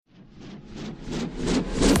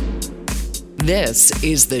This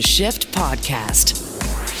is the Shift Podcast.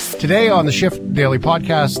 Today on the Shift Daily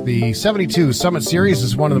Podcast, the 72 Summit Series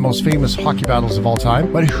is one of the most famous hockey battles of all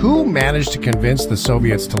time. But who managed to convince the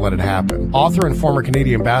Soviets to let it happen? Author and former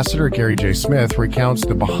Canadian ambassador Gary J. Smith recounts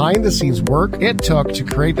the behind-the-scenes work it took to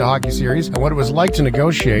create the hockey series and what it was like to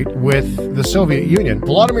negotiate with the Soviet Union.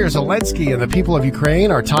 Volodymyr Zelensky and the people of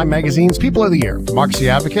Ukraine are Time Magazine's People of the Year. Democracy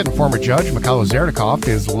advocate and former judge Mikhailo Zerdikov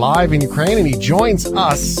is live in Ukraine, and he joins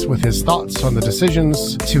us with his thoughts on the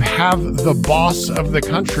decisions to have the boss of the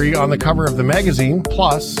country on the cover of the magazine.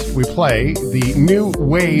 Plus, we play the new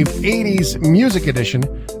wave 80s music edition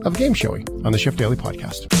of Game Showy on the Shift Daily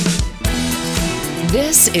Podcast.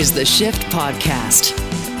 This is the Shift Podcast.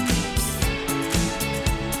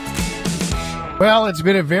 Well, it's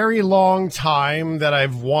been a very long time that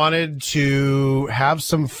I've wanted to have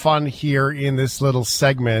some fun here in this little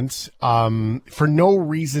segment for no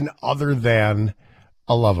reason other than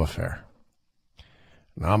a love affair.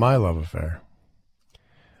 Not my love affair.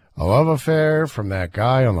 A love affair from that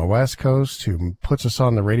guy on the West Coast who puts us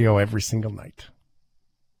on the radio every single night.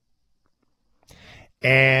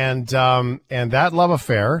 And that love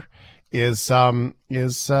affair is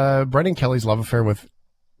Brendan Kelly's love affair with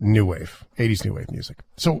new wave, 80s new wave music.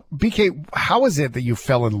 So, BK, how is it that you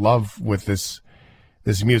fell in love with this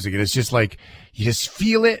music? And it's just like you just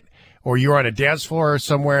feel it, or you're on a dance floor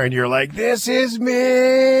somewhere and you're like, "This is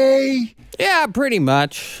me." Yeah, pretty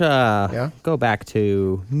much. Go back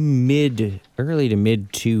to early to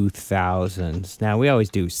mid 2000s. Now, we always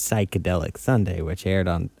do Psychedelic Sunday, which aired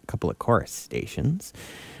on a couple of chorus stations.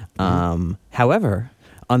 However,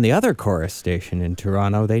 on the other chorus station in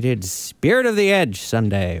Toronto, they did Spirit of the Edge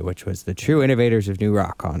Sunday, which was the true innovators of new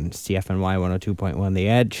rock on CFNY 102.1 The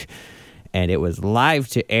Edge. And it was live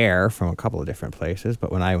to air from a couple of different places.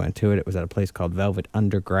 But when I went to it, it was at a place called Velvet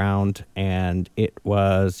Underground. And it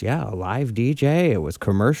was, a live DJ. It was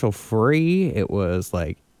commercial free. It was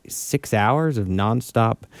like 6 hours of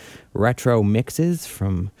nonstop retro mixes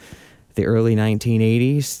from the early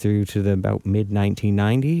 1980s through to the about mid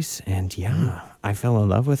 1990s. And I fell in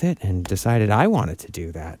love with it and decided I wanted to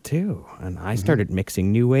do that too. And I started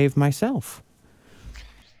mixing new wave myself.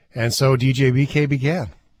 And so DJ BK began.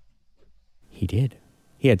 He did.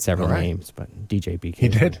 He had several names, but DJ BK. He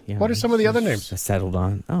did? Yeah, what are some of the other names? Settled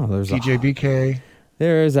on. Oh, there's DJ BK.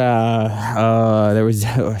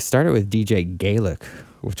 I started with DJ Gaelic,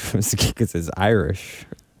 which was because it's Irish.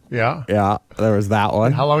 Yeah? Yeah, there was that one.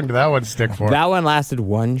 And how long did that one stick for? That one lasted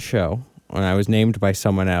one show, and I was named by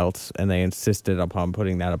someone else, and they insisted upon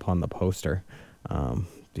putting that upon the poster.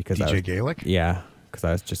 Because DJ Gaelic? Yeah, because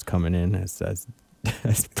I was just coming in as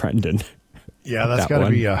Brendan. Yeah, that's got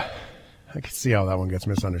to be I can see how that one gets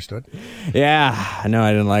misunderstood. Yeah, no,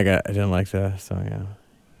 I didn't like it. I didn't like that, so yeah.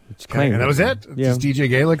 Okay, and that was it? Yeah. Just DJ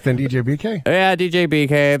Gaelic, then DJ BK? Yeah, DJ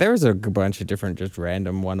BK. There was a bunch of different, just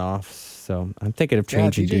random one-offs, so I'm thinking of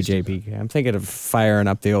changing DJ BK. I'm thinking of firing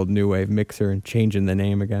up the old new wave mixer and changing the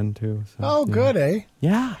name again, too. So, good, eh?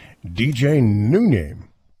 Yeah. DJ New Name.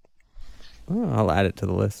 Oh, I'll add it to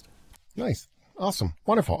the list. Nice. Awesome.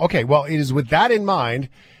 Wonderful. Okay, well, it is with that in mind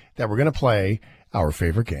that we're going to play our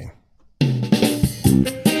favorite game.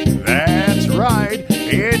 That's right.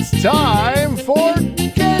 It's time for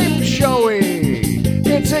Game Showy.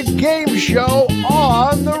 It's a game show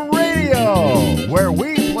on the radio where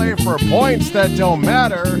we play for points that don't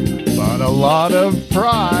matter, but a lot of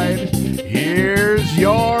pride. Here's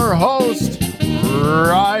your host,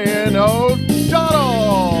 Ryan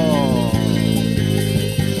O'Donnell.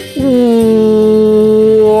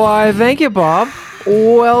 Why, thank you, Bob.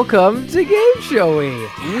 Welcome to Game Showy.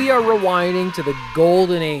 We are rewinding to the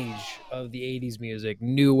golden age of the 80s music,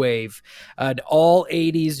 new wave, an all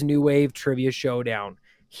 80s new wave trivia showdown.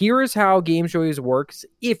 Here is how Game Showy works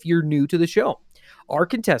if you're new to the show. Our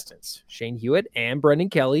contestants, Shane Hewitt and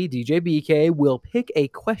Brendan Kelly, DJ BK, will pick a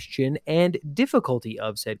question and difficulty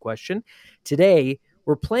of said question. Today,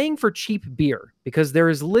 we're playing for cheap beer because there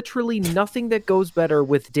is literally nothing that goes better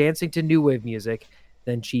with dancing to new wave music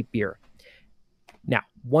than cheap beer. Now,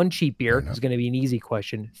 1 cheap beer is going to be an easy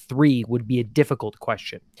question. 3 would be a difficult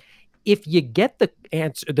question. If you get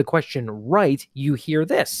the question right, you hear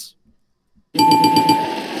this.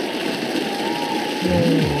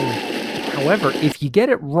 However, if you get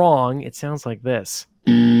it wrong, it sounds like this.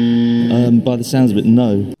 By the sounds of it,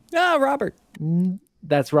 no. Ah, Robert.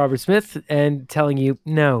 That's Robert Smith and telling you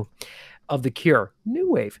no. Of The Cure, new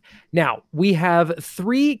wave. Now, we have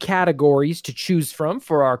 3 categories to choose from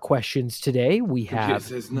for our questions today. We have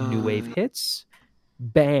new wave hits,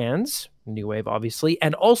 bands, new wave obviously,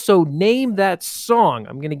 and also name that song.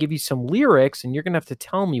 I'm going to give you some lyrics and you're going to have to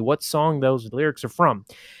tell me what song those lyrics are from.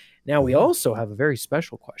 Now, we also have a very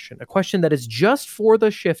special question, a question that is just for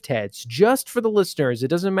the shift heads, just for the listeners. It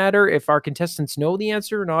doesn't matter if our contestants know the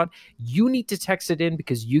answer or not. You need to text it in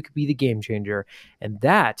because you could be the game changer. And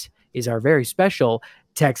that is our very special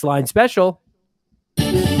text line special.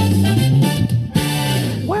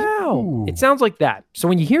 Wow. It sounds like that. So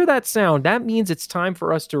when you hear that sound, that means it's time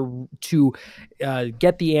for us to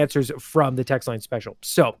get the answers from the text line special.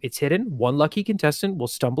 So it's hidden. One lucky contestant will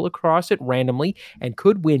stumble across it randomly and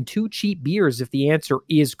could win 2 cheap beers if the answer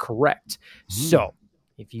is correct. So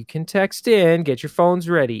if you can text in, get your phones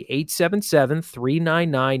ready.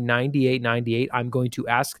 877-399-9898. I'm going to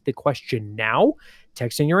ask the question now.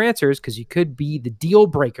 Text in your answers because you could be the deal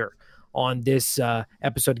breaker on this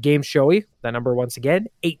episode of Game Showy. That number once again,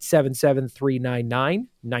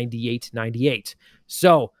 877-399-9898.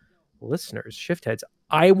 So, listeners, shift heads,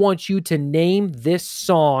 I want you to name this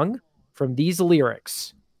song from these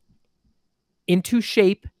lyrics. Into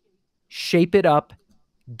shape, shape it up,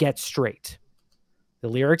 get straight. The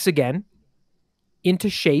lyrics again. Into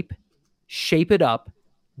shape, shape it up,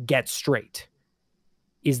 get straight.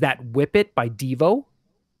 Is that Whip It by Devo?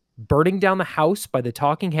 Burning Down the House by the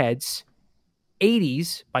Talking Heads,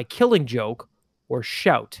 80s by Killing Joke, or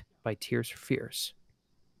Shout by Tears for Fears?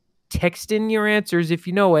 Text in your answers if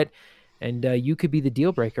you know it, and you could be the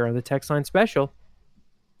deal breaker on the text line special.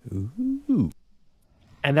 Ooh.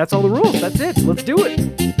 And that's all the rules. That's it. Let's do it.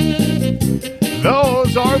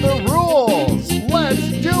 Those are the rules. Let's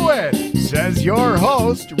do it, says your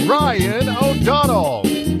host, Ryan O'Donnell.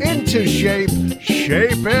 Into shape,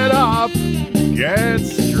 shape it up, get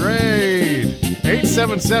straight.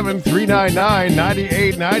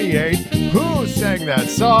 877-399-9898. Who sang that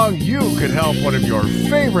song? You could help one of your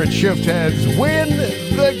favorite shift heads win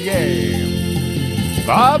the game.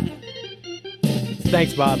 Bob?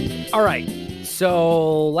 Thanks, Bob. All right.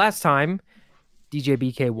 So last time, DJ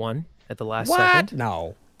BK won at the last second.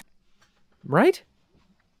 No. Right?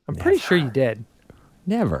 I'm pretty sure you did.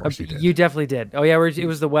 Never. You definitely did. Oh, yeah, it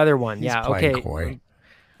was the weather one. He's yeah, playing okay. coy.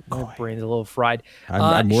 My brain's a little fried.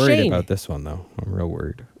 I'm worried Shane. about this one, though. I'm real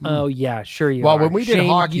worried. Oh, yeah, sure you Well, are. when we did Shane,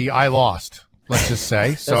 hockey, I lost. Let's just say.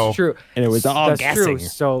 That's So true. And it was all That's guessing. true.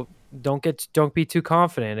 So don't be too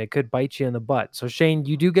confident. It could bite you in the butt. So Shane,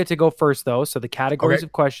 you do get to go first, though. So the categories Okay.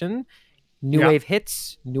 of question: new wave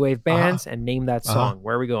hits, new wave bands, and name that song.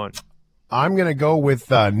 Where are we going? I'm going to go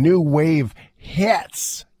with new wave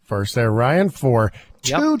hits. First there, Ryan, for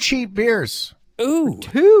 2 cheap beers. Ooh,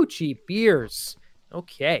 2 cheap beers.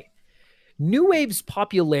 Okay. New Wave's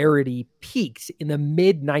popularity peaked in the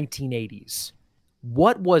mid-1980s.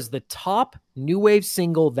 What was the top New Wave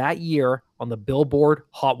single that year on the Billboard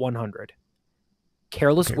Hot 100?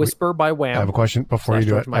 Careless Whisper by Wham. I have a question before you do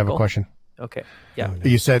George it. I have a Michael. question. Okay. Yeah.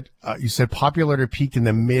 You said popularity peaked in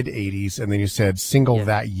the mid 80s, and then you said single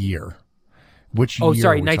that year. Which year? Oh,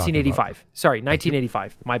 sorry, are we talking 1985. Sorry,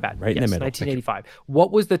 1985. My bad. Right in the middle. 1985. What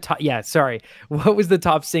was the top? Yeah, sorry. What was the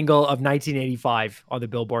top single of 1985 on the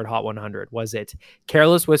Billboard Hot 100? Was it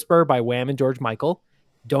 "Careless Whisper" by Wham and George Michael,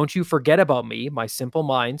 "Don't You Forget About Me" by Simple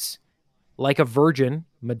Minds, "Like a Virgin"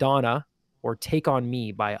 Madonna, or "Take on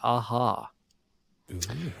Me" by Aha?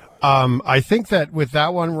 I think that with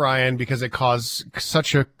that one, Ryan, because it caused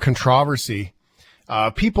such a controversy,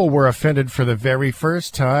 people were offended for the very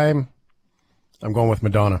first time. I'm going with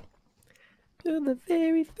Madonna. The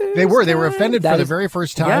very first They were time. offended That for the is- very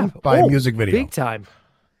first time by a music video. Big time.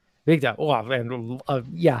 Big time. Well, and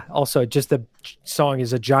yeah, also just the song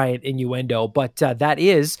is a giant innuendo, but that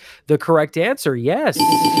is the correct answer. Yes.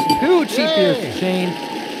 2 cheap beers for Shane.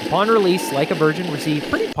 Upon release, Like a Virgin received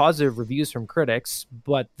pretty positive reviews from critics,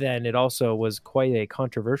 but then it also was quite a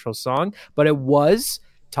controversial song. But it was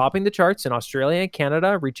topping the charts in Australia and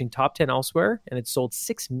Canada, reaching top 10 elsewhere, and it sold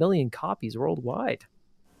 6 million copies worldwide.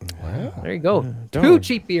 Wow. There you go. 2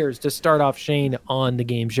 cheap beers to start off Shane on the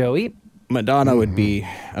Game Showy. Madonna would be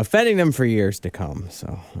offending them for years to come.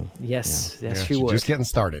 So Yes, Yeah, she would. just getting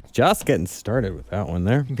started. just getting started with that one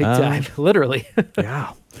there. Big time, literally.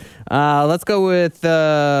 Yeah. Let's go with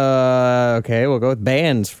okay, we'll go with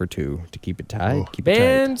bands for 2 to keep it tied. Keep it tight.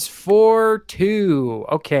 Bands for 2.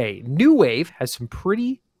 Okay, New Wave has some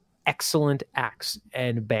pretty excellent acts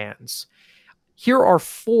and bands. Here are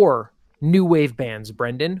 4 New Wave bands,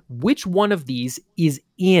 Brendan. Which one of these is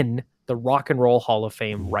in the Rock and Roll Hall of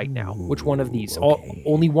Fame right now? Which one of these? Okay.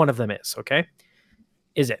 Only one of them is, okay?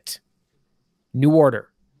 Is it New Order,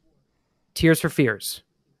 Tears for Fears,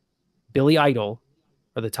 Billy Idol,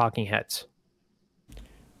 or the Talking Heads?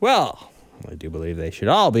 Well, I do believe they should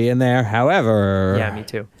all be in there. However, Yeah, me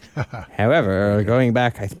too. However, going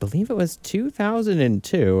back, I believe it was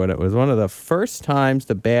 2002, and it was one of the first times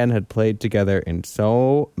the band had played together in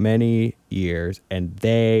so many years, and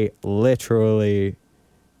they literally,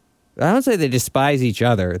 I don't say they despise each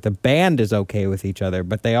other. The band is okay with each other,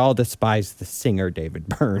 but they all despise the singer, David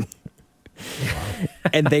Byrne.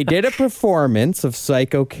 And they did a performance of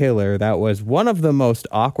Psycho Killer that was one of the most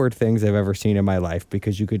awkward things I've ever seen in my life,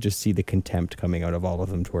 because you could just see the contempt coming out of all of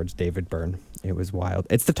them towards David Byrne. It was wild.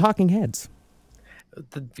 It's the Talking Heads.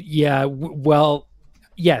 Well,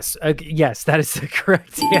 yes, yes, that is the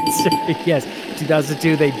correct answer. Yes,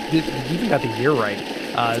 2002. They even got the year right.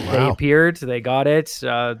 They appeared. They got it.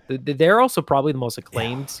 They're also probably the most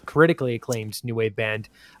acclaimed, critically acclaimed new wave band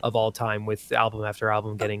of all time, with album after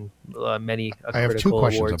album getting many I have two critical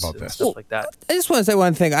questions awards about and this. stuff like that. I just want to say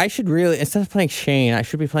one thing. I should really, instead of playing Shane, I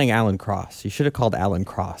should be playing Alan Cross. You should have called Alan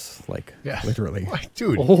Cross, literally.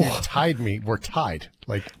 Dude, you tied me. We're tied.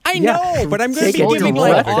 I know, but I'm going to be Take giving a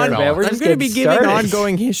breath, I'm man. We're going just to be getting giving started.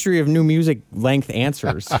 ongoing history of new music length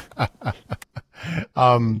answers.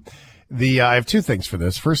 I have two things for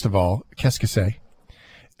this. First of all, qu'est-ce que c'est?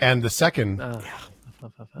 And the second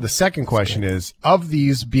question is, of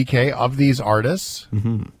these artists,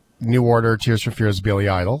 New Order, Tears for Fears, Billy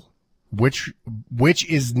Idol, which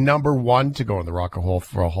is number one to go in the Rock and Roll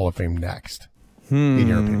Hall of Fame next? In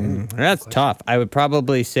your opinion? That's tough. I would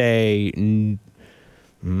probably say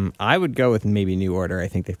I would go with maybe New Order. I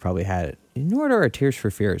think they've probably had it. New Order or Tears for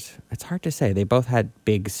Fears? It's hard to say. They both had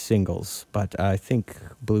big singles, but I think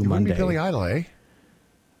Blue Monday. It wouldn't be Billy Idol, eh?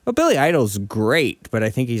 Well, Billy Idol's great, but I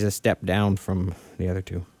think he's a step down from the other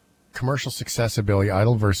two. Commercial success of Billy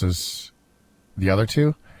Idol versus the other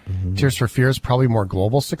two. Tears for Fears probably more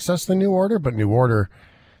global success than New Order, but New Order,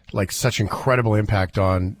 such incredible impact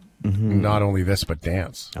on not only this but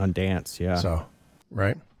dance. On dance, yeah. So,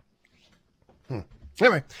 right?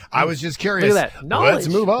 Anyway, I was just curious. Look at that. Knowledge. Let's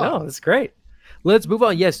move on. No, that's great. Let's move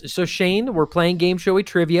on. Yes. So Shane, we're playing Game Showy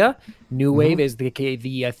Trivia. New Wave is the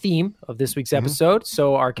theme of this week's episode.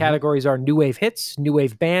 So our categories are New Wave hits, New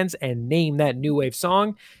Wave bands, and name that New Wave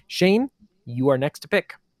song. Shane, you are next to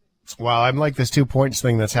pick. Well, I'm like this 2 points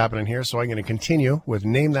thing that's happening here, so I'm going to continue with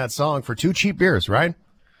name that song for 2 cheap beers, right?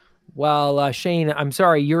 Well, Shane, I'm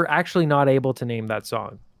sorry, you're actually not able to name that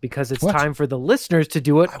song because it's time for the listeners to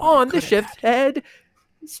do it on the Shift Head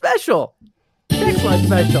Special. Text line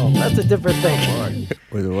special. That's a different thing.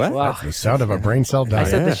 With what? Wow. The sound of a brain cell dying. I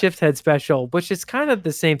said the Shift Head Special, which is kind of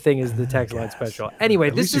the same thing as the text line special. Anyway,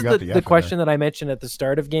 At this least you is got the the F in question that I mentioned at the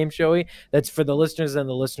start of Game Showy. That's for the listeners and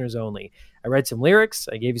the listeners only. I read some lyrics.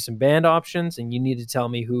 I gave you some band options, and you need to tell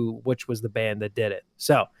me which was the band that did it.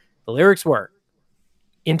 So the lyrics were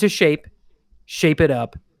Into Shape, Shape It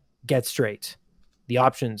Up, Get Straight. The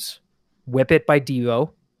options: Whip It by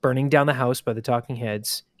Devo, Burning Down the House by the Talking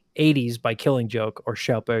Heads, 80s by Killing Joke, or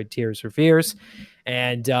Shout by Tears for Fears.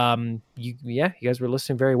 And you guys were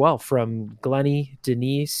listening very well, from Glennie,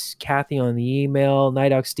 Denise, Kathy on the email,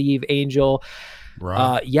 Night Owl, Steve, Angel.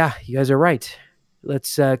 Right. You guys are right.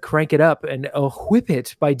 Let's crank it up. And Whip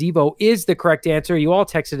It by Devo is the correct answer. You all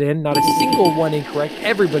texted in. Not a single one incorrect.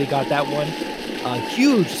 Everybody got that one. A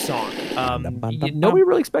huge song. Nobody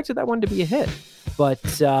really expected that one to be a hit, but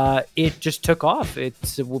it just took off. It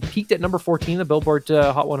peaked at number 14 the Billboard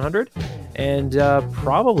Hot 100, and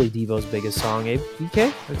probably Devo's biggest song,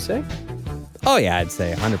 BK, I'd say. Oh, yeah, I'd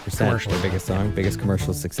say 100% their biggest song, biggest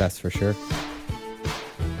commercial success for sure.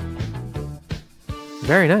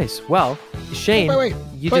 Very nice. Well, Shane,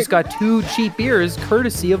 you just got 2 cheap beers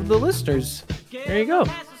courtesy of the listeners. There you go.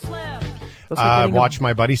 I watched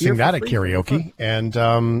my buddy sing that at karaoke, and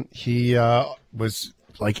he was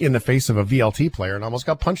in the face of a VLT player and almost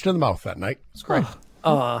got punched in the mouth that night. It's great. It's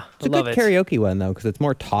a good karaoke one, though, because it's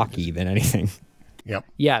more talky than anything. Yep.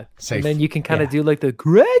 Yeah. Safe. And then you can kind of do the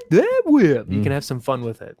crack that whip. You can have some fun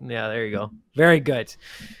with it. Yeah, there you go. Very good.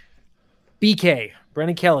 BK,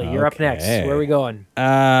 Brendan Kelly, you're up next. Where are we going?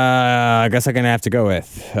 I guess I'm going to have to go with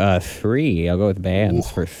 3. I'll go with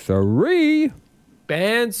bands for 3.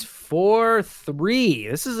 Bands for 3.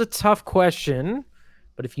 This is a tough question,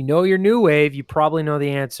 but if you know your new wave, you probably know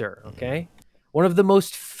the answer, okay? One of the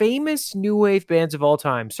most famous new wave bands of all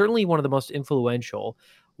time, certainly one of the most influential,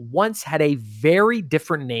 once had a very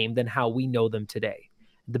different name than how we know them today.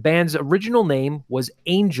 The band's original name was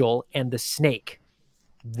Angel and the Snake.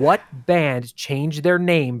 What band changed their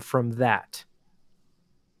name from that?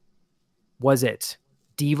 Was it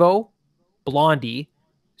Devo, Blondie,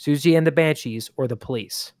 Susie and the Banshees, or the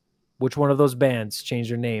Police? Which one of those bands changed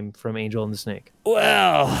their name from Angel and the Snake?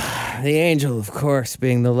 Well, the Angel, of course,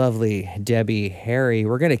 being the lovely Debbie Harry.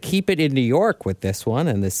 We're going to keep it in New York with this one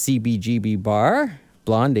and the CBGB bar.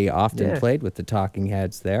 Blondie often played with the Talking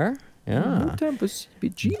Heads there. Yeah.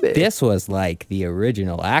 This was like the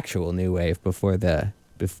original actual new wave before the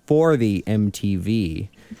MTV.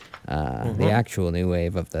 The actual new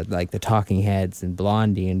wave of the Talking Heads and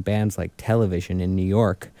Blondie and bands like Television in New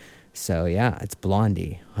York. So yeah, it's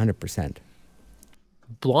Blondie, 100%.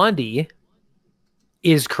 Blondie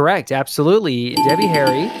is correct, absolutely. Debbie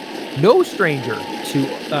Harry, no stranger to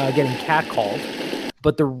getting catcalled.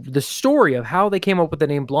 But the story of how they came up with the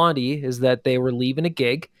name Blondie is that they were leaving a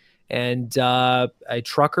gig, and a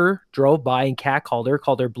trucker drove by and catcalled her,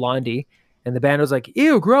 called her Blondie, and the band was like,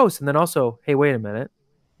 "Ew, gross!" And then also, "Hey, wait a minute,"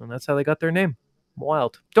 and that's how they got their name.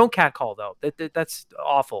 Wild. Don't catcall though. That's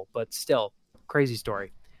awful, but still, crazy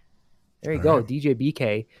story. There you go, DJ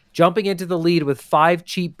BK jumping into the lead with 5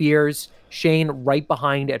 cheap beers. Shane right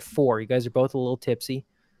behind at 4. You guys are both a little tipsy,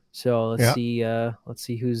 so let's see. Let's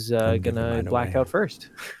see who's gonna black out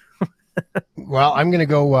first. Well, I'm gonna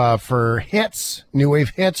go for hits, new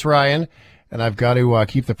wave hits, Ryan, and I've got to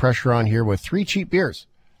keep the pressure on here with 3 cheap beers.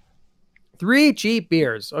 3 cheap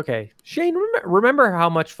beers. Okay, Shane, remember how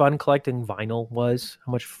much fun collecting vinyl was?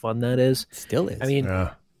 How much fun that is? Still is. I mean,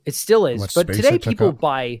 it still is. But today people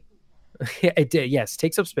buy. It did, yes,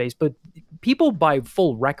 takes up space, but people buy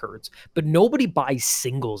full records, but nobody buys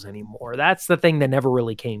singles anymore. That's the thing that never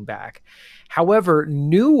really came back. However,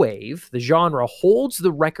 new wave, the genre, holds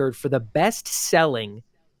the record for the best-selling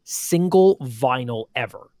single vinyl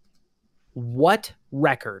ever. What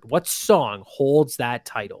record, what song holds that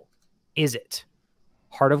title? Is it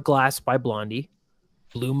Heart of Glass by Blondie,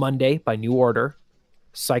 Blue Monday by New Order,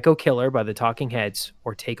 Psycho Killer by the Talking Heads,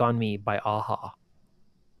 or Take On Me by a-ha?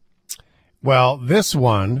 Well, this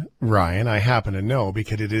one, Ryan, I happen to know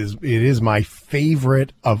because it is my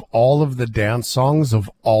favorite of all of the dance songs of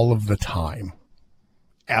all of the time.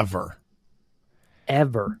 Ever.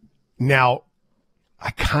 Now, I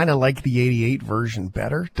kind of like the 88 version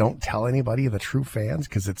better. Don't tell anybody, the true fans,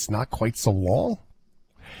 because it's not quite so long.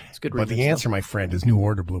 It's good. But the answer, my friend, is New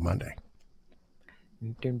Order, Blue Monday.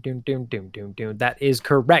 That is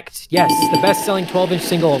correct. Yes, the best-selling 12-inch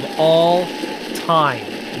single of all time.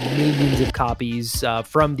 Millions of copies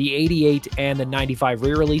from the 88 and the 95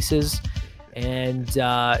 re-releases. And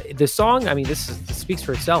the song, I mean, this speaks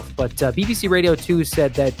for itself, but BBC Radio 2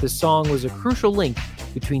 said that the song was a crucial link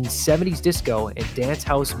between 70s disco and dance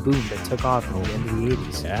house boom that took off in the end of the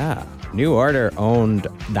 80s. Yeah. New Order owned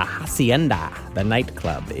the Hacienda, the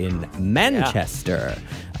nightclub in Manchester,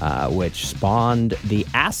 which spawned the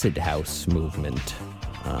acid house movement.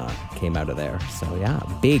 Came out of there. So, yeah,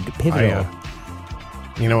 big, pivotal.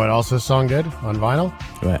 You know what else this song did on vinyl?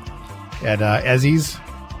 What? At Ezzy's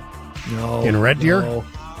in Red Deer?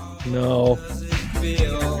 No.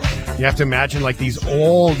 You have to imagine like these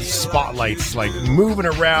old spotlights like moving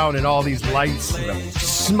around and all these lights and the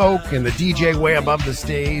smoke and the DJ way above the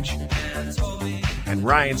stage and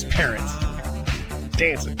Ryan's parents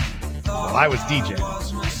dancing while I was DJing.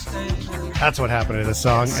 That's what happened to the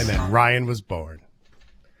song, and then Ryan was born.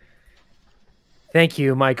 Thank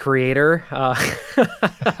you, my creator. Oh,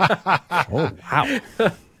 wow.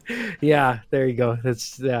 Yeah, there you go.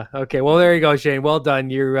 Okay. Well, there you go, Shane. Well done.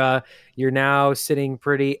 You're now sitting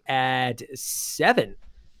pretty at 7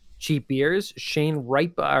 cheap beers. Shane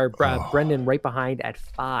Brendan right behind at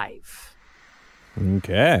 5.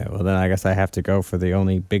 Okay. Well, then I guess I have to go for the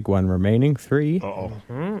only big one remaining. 3.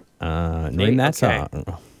 Name that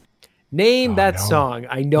song. Name that song.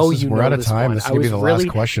 I know you know this one. We're out of time. This is going to be the last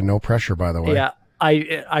question. No pressure, by the way. Yeah.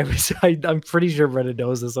 I'm pretty sure Brendan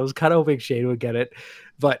knows this. I was kind of hoping Shane would get it,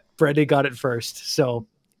 but Brendan got it first. So,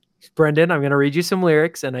 Brendan, I'm going to read you some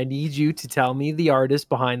lyrics, and I need you to tell me the artist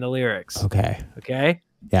behind the lyrics. Okay.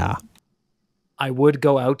 Yeah. I would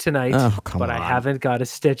go out tonight, but I haven't got a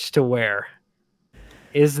stitch to wear.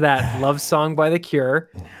 Is that Love Song by The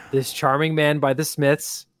Cure, This Charming Man by The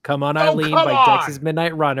Smiths, Come On Eileen by Dex's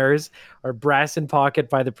Midnight Runners, or Brass in Pocket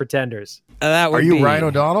by The Pretenders? Are you Ryan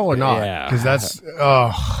O'Donnell or not? Yeah. Because that's...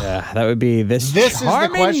 Yeah, that would be This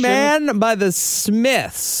Charming Man by The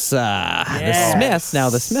Smiths. The Smiths. Now,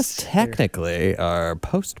 The Smiths technically are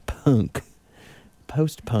post-punk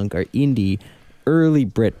or indie, early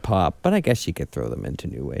Britpop, but I guess you could throw them into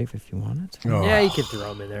new wave if you wanted. Yeah, you could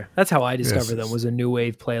throw them in there. That's how I discovered them, was a new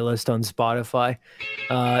wave playlist on Spotify.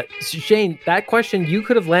 So Shane, that question, you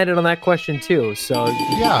could have landed on that question too. So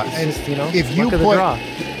yeah, and just, if you put,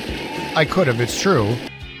 I could have. It's true.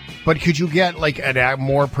 But could you get like a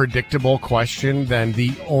more predictable question than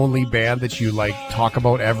the only band that you like talk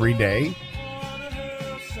about every day?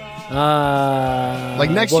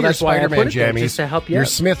 Like next to your Spider-Man jammies, to help your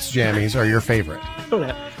Smiths jammies are your favorite.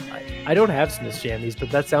 I don't have Smiths jammies, but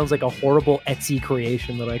that sounds like a horrible Etsy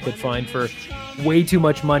creation that I could find for way too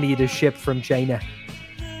much money to ship from China.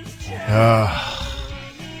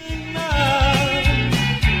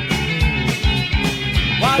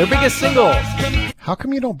 Their biggest single. How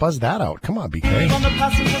come you don't buzz that out? Come on, BK.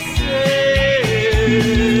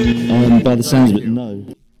 By the sounds of it, no.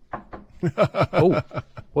 Oh,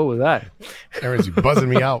 what was that? Aaron's buzzing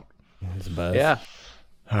me out. It's a buzz. Yeah.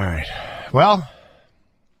 All right. Well.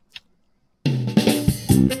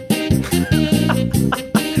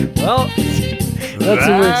 Well, that's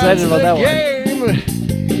what we're excited about that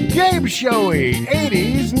one. Game Showy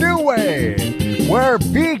 80s New Wave, where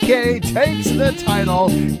BK takes the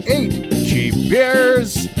title 8 cheap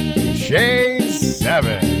beers, Shane's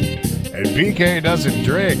 7. And BK doesn't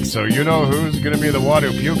drink, so you know who's going to be the one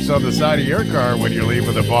who pukes on the side of your car when you're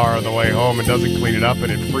leaving the bar on the way home and doesn't clean it up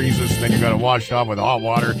and it freezes, and then you got to wash it off with hot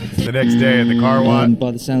water the next day at the car wash.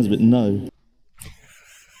 By the sounds of it, no.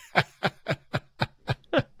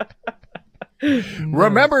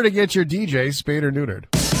 Remember to get your DJ spayed or neutered.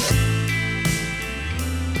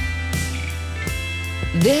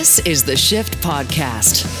 This is the Shift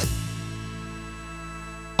Podcast.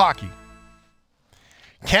 Hockey.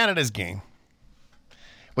 Canada's game.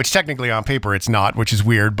 Which technically on paper it's not, which is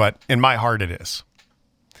weird, but in my heart it is.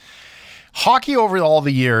 Hockey over all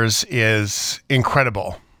the years is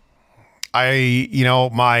incredible.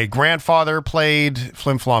 My grandfather played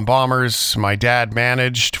Flin Flon Bombers. My dad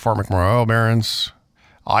managed Fort McMurray Oil Barons.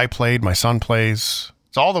 I played. My son plays.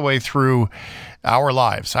 It's all the way through our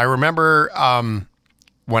lives. I remember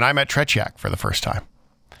when I met Tretiak for the first time.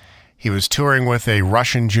 He was touring with a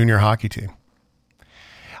Russian junior hockey team.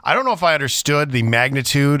 I don't know if I understood the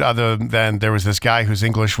magnitude other than there was this guy whose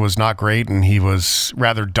English was not great and he was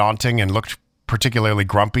rather daunting and looked particularly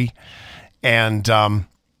grumpy. And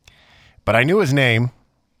but I knew his name,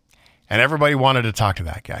 and everybody wanted to talk to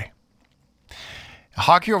that guy.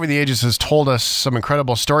 Hockey over the ages has told us some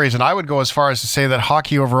incredible stories, and I would go as far as to say that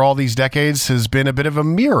hockey over all these decades has been a bit of a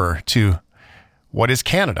mirror to what is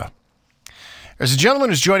Canada. There's a gentleman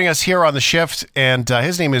who's joining us here on the shift, and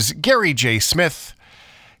his name is Gary J. Smith.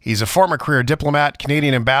 He's a former career diplomat,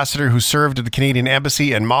 Canadian ambassador who served at the Canadian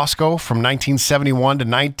Embassy in Moscow from 1971 to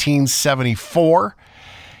 1974.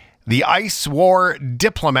 The Ice War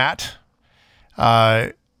diplomat,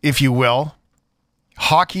 if you will.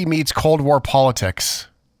 Hockey meets Cold War politics.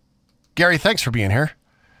 Gary, thanks for being here.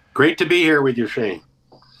 Great to be here with you, Shane.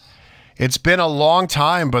 It's been a long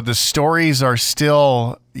time, but the stories are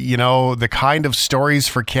still, the kind of stories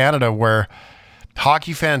for Canada where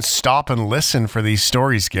hockey fans stop and listen for these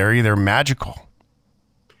stories, Gary. They're magical.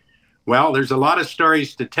 Well, there's a lot of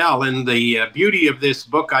stories to tell, and the beauty of this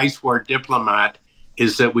book, Ice War Diplomat,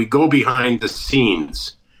 is that we go behind the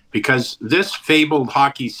scenes, because this fabled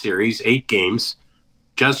hockey series, 8 games,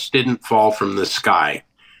 just didn't fall from the sky.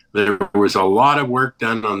 There was a lot of work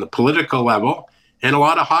done on the political level and a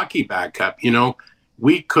lot of hockey backup.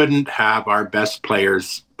 We couldn't have our best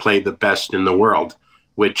players play the best in the world,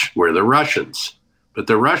 which were the Russians. But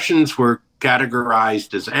the Russians were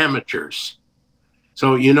categorized as amateurs.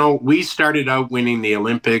 So, we started out winning the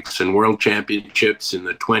Olympics and world championships in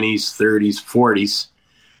the 20s, 30s, 40s.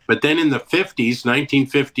 But then in the 50s,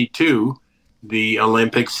 1952, the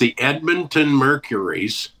Olympics, the Edmonton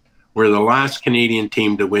Mercuries were the last Canadian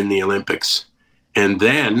team to win the Olympics. And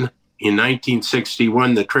then in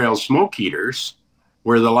 1961, the Trail Smoke Eaters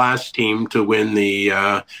were the last team to win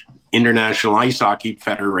the International Ice Hockey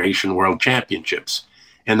Federation World Championships.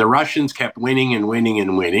 And the Russians kept winning and winning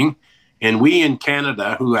and winning. And we in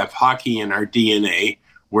Canada, who have hockey in our DNA,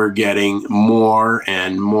 were getting more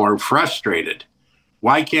and more frustrated.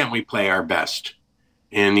 Why can't we play our best?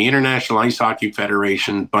 And the International Ice Hockey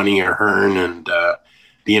Federation, Bunny Ahern, and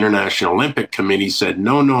the International Olympic Committee said,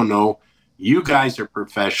 no, you guys are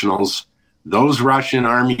professionals. Those Russian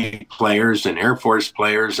Army players and Air Force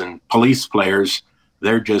players and police players,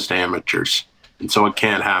 they're just amateurs. And so it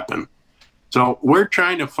can't happen. So we're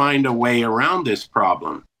trying to find a way around this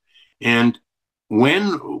problem. And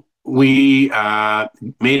when we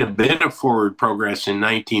made a bit of forward progress in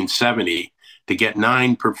 1970 to get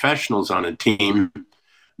 9 professionals on a team,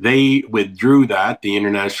 they withdrew that. The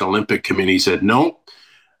International Olympic Committee said no.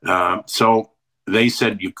 So they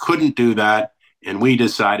said you couldn't do that. And we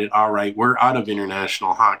decided, all right, we're out of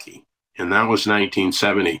international hockey. And that was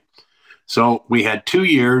 1970. So we had 2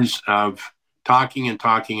 years of talking and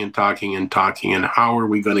talking and talking and talking, and how are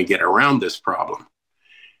we going to get around this problem?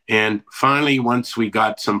 And finally, once we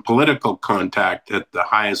got some political contact at the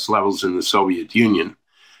highest levels in the Soviet Union,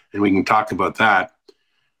 and we can talk about that,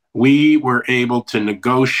 we were able to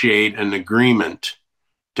negotiate an agreement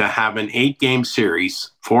to have an 8-game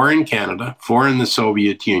series, 4 in Canada, 4 in the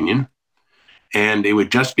Soviet Union, and it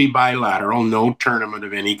would just be bilateral, no tournament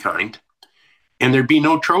of any kind, and there'd be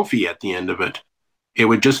no trophy at the end of it. It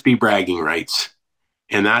would just be bragging rights.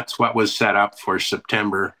 And that's what was set up for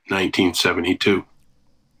September 1972.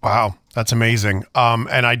 Wow, that's amazing.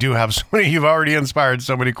 And I do have so many, you've already inspired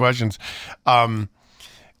so many questions.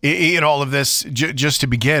 In all of this, just to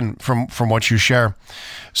begin from what you share.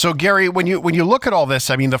 So Gary, when you look at all this,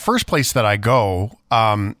 I mean, the first place that I go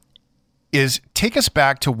is take us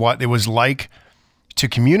back to what it was like to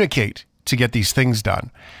communicate to get these things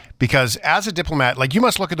done. Because as a diplomat, like, you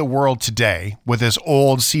must look at the world today with this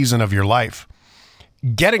old season of your life.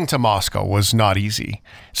 Getting to Moscow was not easy.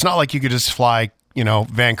 It's not like you could just fly,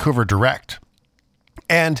 Vancouver direct.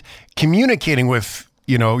 And communicating with,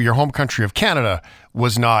 your home country of Canada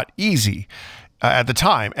was not easy at the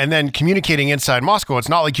time. And then communicating inside Moscow, it's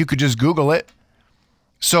not like you could just Google it.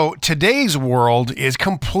 So today's world is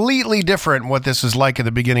completely different what this is like at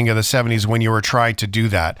the beginning of the 70s when you were trying to do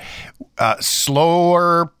that.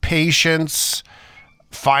 Slower, patience,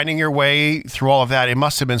 finding your way through all of that. It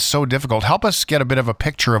must have been so difficult. Help us get a bit of a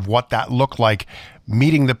picture of what that looked like,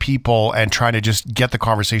 meeting the people and trying to just get the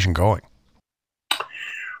conversation going.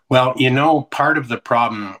 Well, part of the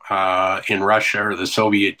problem in Russia or the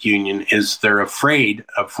Soviet Union is they're afraid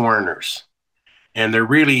of foreigners, and they're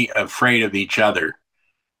really afraid of each other.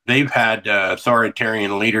 They've had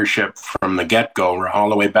authoritarian leadership from the get-go, all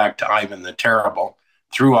the way back to Ivan the Terrible,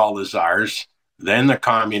 through all the czars, then the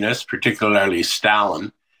communists, particularly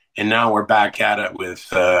Stalin, and now we're back at it with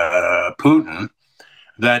Putin,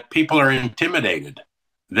 that people are intimidated.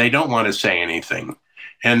 They don't want to say anything.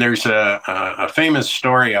 And there's a famous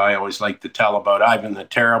story I always like to tell about Ivan the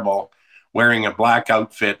Terrible wearing a black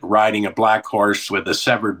outfit, riding a black horse with a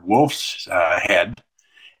severed wolf's head.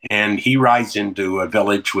 And he rides into a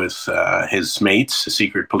village with his mates, the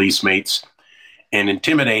secret police mates, and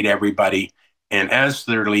intimidate everybody. And as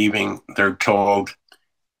they're leaving, they're told,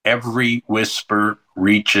 every whisper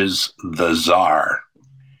reaches the Tsar.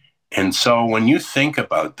 And so when you think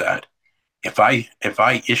about that, if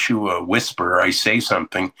I issue a whisper, or I say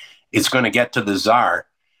something, it's going to get to the Tsar.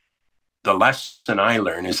 The lesson I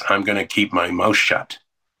learn is I'm going to keep my mouth shut.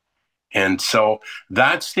 And so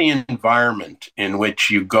that's the environment in which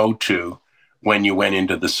you go to when you went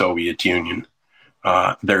into the Soviet Union.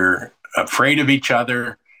 They're afraid of each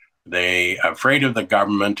other. They're afraid of the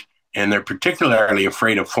government, and they're particularly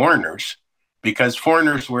afraid of foreigners, because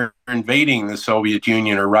foreigners were invading the Soviet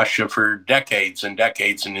Union or Russia for decades and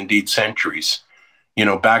decades, and indeed centuries,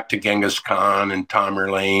 back to Genghis Khan and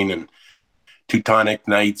Tamerlane and Teutonic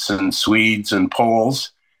Knights and Swedes and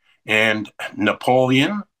Poles and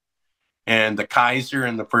Napoleon and the Kaiser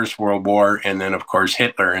in the First World War, and then, of course,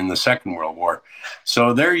 Hitler in the Second World War.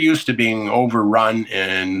 So they're used to being overrun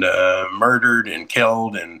and murdered and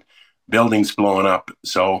killed and buildings blown up.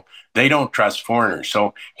 So they don't trust foreigners.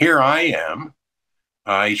 So here I am.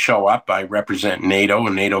 I show up. I represent NATO, a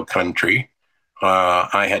NATO country.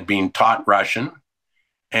 I had been taught Russian,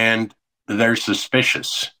 and they're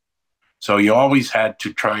suspicious. So you always had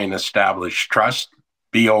to try and establish trust,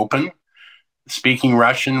 be open. Speaking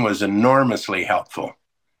Russian was enormously helpful.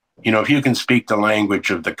 If you can speak the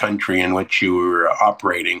language of the country in which you were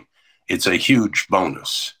operating, it's a huge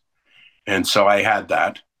bonus. And so I had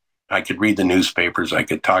that. I could read the newspapers. I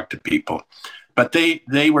could talk to people. But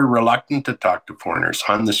they were reluctant to talk to foreigners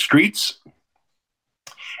on the streets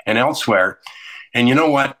and elsewhere. And you know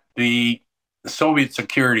what? The Soviet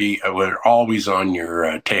security were always on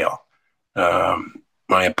your tail.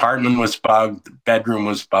 My apartment was bugged. The bedroom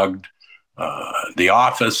was bugged. The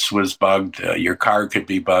office was bugged. Your car could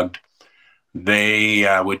be bugged. They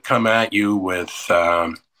would come at you with,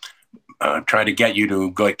 try to get you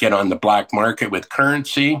to get on the black market with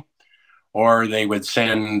currency, or they would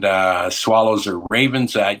send swallows or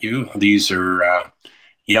ravens at you. These are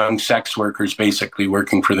young sex workers basically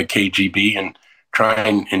working for the KGB and try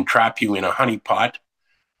and entrap you in a honeypot,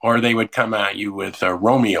 or they would come at you with a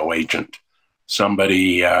Romeo agent,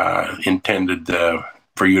 somebody intended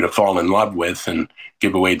for you to fall in love with and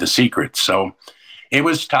give away the secrets. So it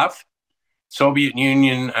was tough. Soviet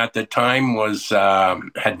Union at the time was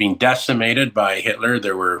had been decimated by Hitler.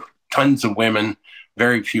 There were tons of women,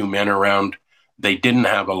 very few men around. They didn't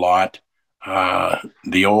have a lot.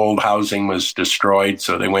 The old housing was destroyed,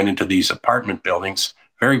 so they went into these apartment buildings,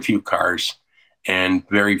 very few cars. and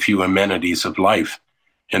very few amenities of life.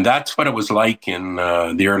 And that's what it was like in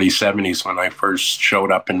the early 70s when I first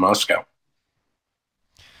showed up in Moscow.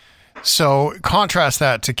 So contrast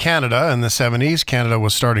that to Canada in the 70s. Canada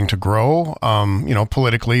was starting to grow,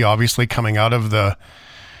 politically, obviously coming out of the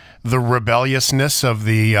rebelliousness of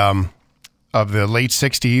the late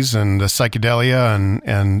 60s and the psychedelia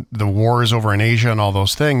and the wars over in Asia and all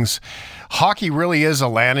those things. Hockey really is a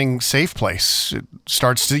landing safe place.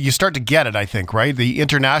 You start to get it, I think, right? The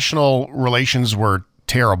international relations were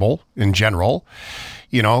terrible in general,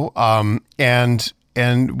 did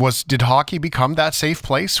hockey become that safe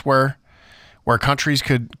place where countries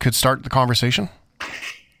could start the conversation?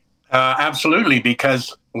 Absolutely,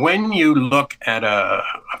 because when you look at a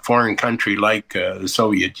foreign country like the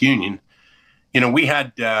Soviet Union, we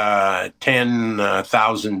had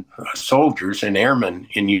 10,000 soldiers and airmen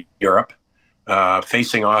in Europe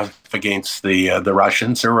facing off against the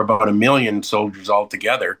Russians. There were about 1 million soldiers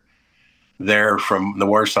altogether there from the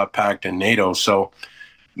Warsaw Pact and NATO. So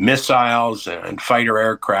missiles and fighter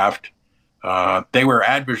aircraft, they were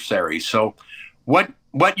adversaries. So what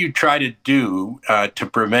you try to do to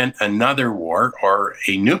prevent another war or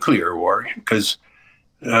a nuclear war, because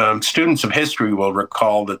students of history will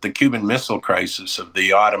recall that the Cuban Missile Crisis of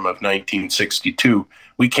the autumn of 1962,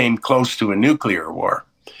 we came close to a nuclear war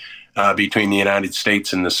between the United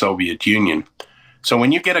States and the Soviet Union. So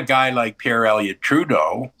when you get a guy like Pierre Elliott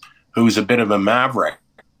Trudeau, who's a bit of a maverick,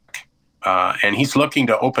 and he's looking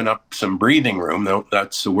to open up some breathing room, though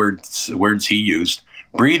that's the words he used,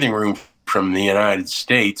 breathing room from the United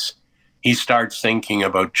States, he starts thinking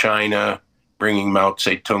about China, bringing Mao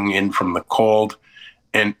Zedong in from the cold,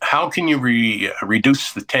 and how can you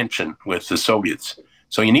reduce the tension with the Soviets?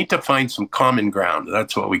 So you need to find some common ground.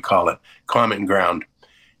 That's what we call it, common ground.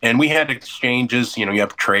 And we had exchanges, you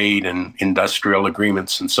have trade and industrial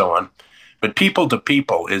agreements and so on. But people to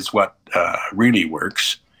people is what really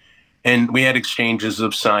works. And we had exchanges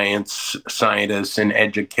of scientists and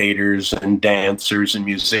educators and dancers and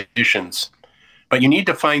musicians. But you need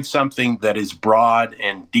to find something that is broad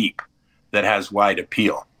and deep, that has wide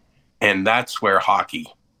appeal. And that's where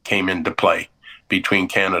hockey came into play between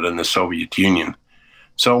Canada and the Soviet Union.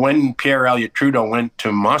 So when Pierre Elliott Trudeau went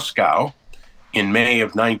to Moscow in May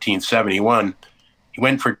of 1971, he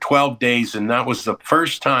went for 12 days, and that was the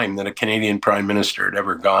first time that a Canadian prime minister had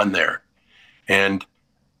ever gone there. And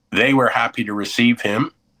they were happy to receive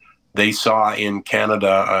him. They saw in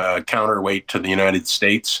Canada a counterweight to the United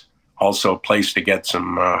States, also a place to get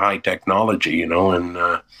some high technology, in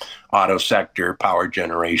auto sector, power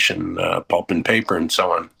generation, pulp and paper, and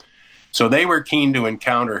so on. So they were keen to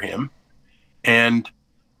encounter him. And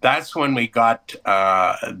that's when we got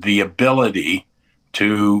the ability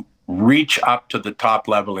to reach up to the top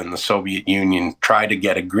level in the Soviet Union, try to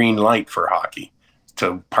get a green light for hockey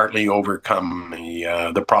to partly overcome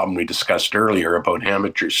the problem we discussed earlier about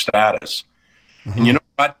amateur status. Mm-hmm. And you know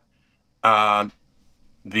what?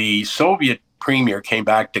 The Soviet premier came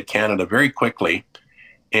back to Canada very quickly,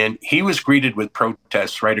 and he was greeted with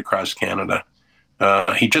protests right across Canada.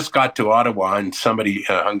 He just got to Ottawa, and somebody,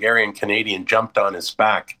 a Hungarian-Canadian, jumped on his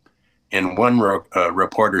back, and one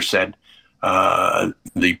reporter said,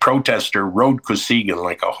 the protester rode Kosygin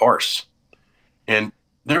like a horse. And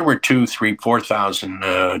there were 2,000, 3,000,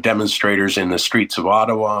 4,000 demonstrators in the streets of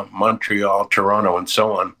Ottawa, Montreal, Toronto, and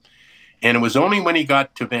so on. And it was only when he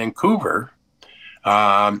got to Vancouver,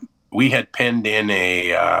 we had penned in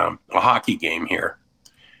a hockey game here.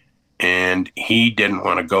 And he didn't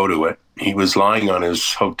want to go to it. He was lying on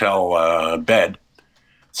his hotel bed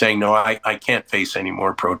saying, no, I can't face any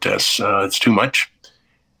more protests. It's too much.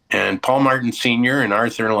 And Paul Martin Sr. and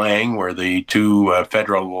Arthur Lang were the two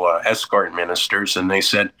federal escort ministers, and they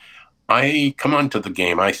said, come on to the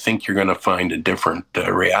game. I think you're going to find a different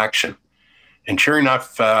reaction. And sure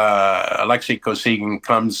enough, Alexei Kosygin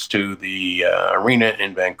comes to the arena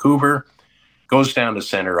in Vancouver, goes down to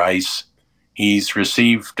center ice. He's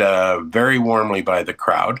received very warmly by the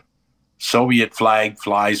crowd. Soviet flag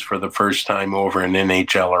flies for the first time over an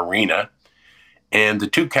NHL arena. And the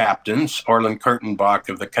two captains, Orland Kurtenbach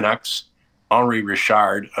of the Canucks, Henri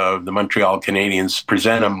Richard of the Montreal Canadiens,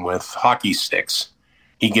 present him with hockey sticks.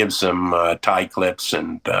 He gives them tie clips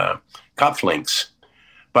and cufflinks.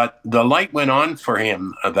 But the light went on for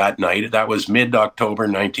him that night. That was mid-October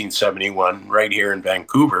 1971, right here in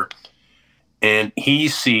Vancouver. And he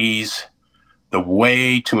sees the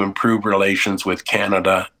way to improve relations with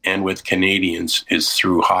Canada and with Canadians is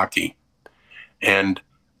through hockey. And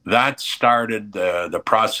that started the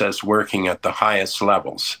process working at the highest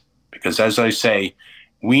levels. Because as I say,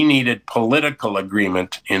 we needed political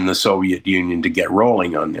agreement in the Soviet Union to get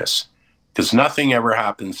rolling on this. because nothing ever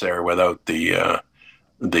happens there without the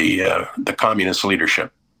communist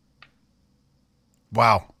leadership.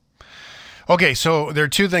 Wow. Okay, so there are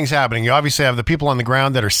two things happening. You obviously have the people on the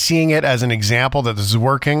ground that are seeing it as an example that this is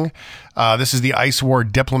working. This is the Ice War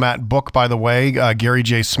Diplomat book, by the way. Gary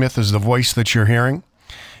J. Smith is the voice that you're hearing.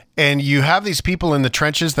 And you have these people in the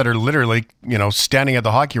trenches that are literally, standing at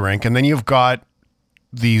the hockey rink. And then you've got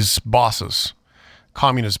these bosses,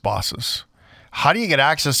 communist bosses. How do you get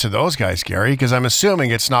access to those guys, Gary? Because I'm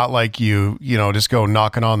assuming it's not like you just go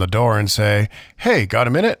knocking on the door and say, hey, got a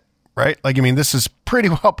minute? Right? This is pretty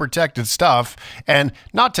well protected stuff. And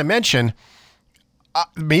not to mention,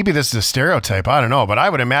 maybe this is a stereotype, I don't know, but I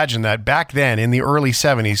would imagine that back then in the early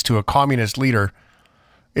 70s to a communist leader,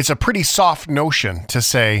 it's a pretty soft notion to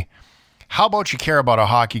say, how about you care about a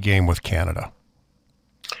hockey game with Canada?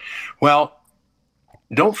 Well,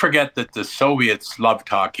 don't forget that the Soviets loved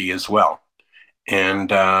hockey as well. And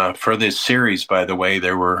for this series, by the way,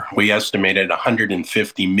 we estimated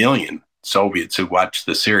 150 million Soviets who watched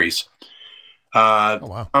the series.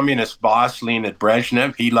 Wow. Communist boss Leonid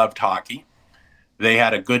Brezhnev, he loved hockey. They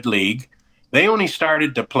had a good league. They only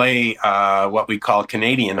started to play what we call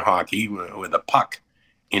Canadian hockey with a puck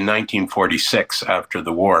in 1946 after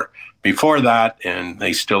the war. Before that, and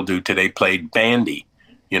they still do today, played bandy,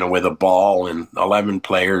 with a ball and 11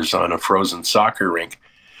 players on a frozen soccer rink.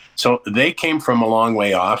 So they came from a long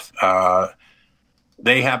way off.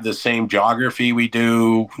 They have the same geography we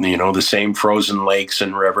do, the same frozen lakes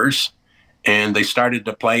and rivers, and they started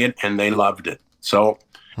to play it and they loved it. So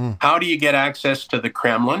how do you get access to the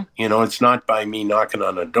Kremlin? It's not by me knocking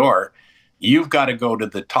on a door. You've got to go to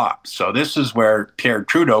the top. So this is where Pierre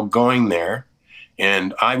Trudeau going there,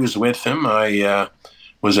 and I was with him. I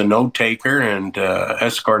was a note taker and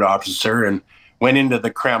escort officer and went into the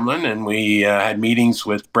Kremlin, and we had meetings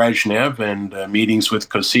with Brezhnev and meetings with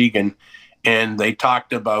Kosygin. And they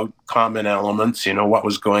talked about common elements, what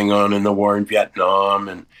was going on in the war in Vietnam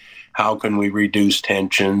and how can we reduce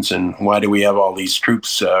tensions and why do we have all these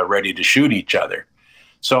troops ready to shoot each other?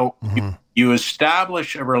 So you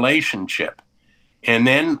establish a relationship. And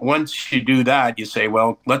then once you do that, you say,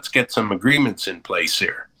 well, let's get some agreements in place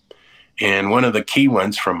here. And one of the key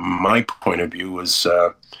ones from my point of view was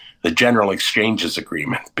the General Exchanges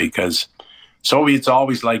Agreement, because Soviets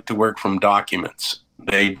always like to work from documents.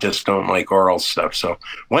 They just don't like oral stuff. So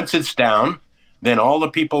once it's down, then all the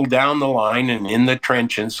people down the line and in the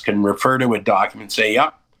trenches can refer to a document and say,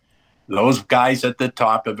 yep, those guys at the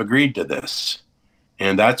top have agreed to this.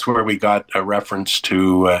 And that's where we got a reference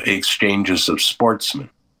to exchanges of sportsmen.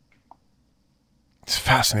 It's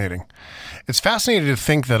fascinating. It's fascinating to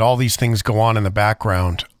think that all these things go on in the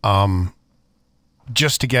background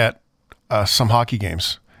just to get some hockey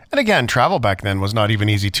games. And again, travel back then was not even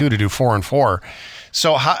easy to do 4-on-4.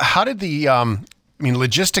 So how did the,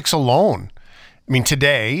 logistics alone,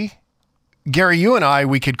 today, Gary, you and I,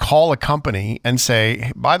 we could call a company and say,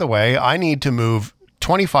 hey, by the way, I need to move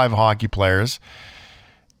 25 hockey players,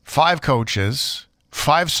 5 coaches,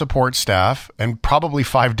 5 support staff, and probably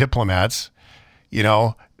 5 diplomats,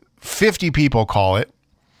 50 people call it.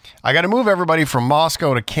 I got to move everybody from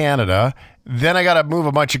Moscow to Canada. Then I got to move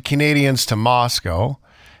a bunch of Canadians to Moscow.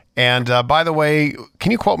 And by the way,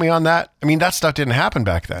 can you quote me on that? That stuff didn't happen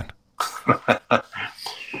back then.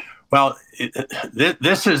 Well,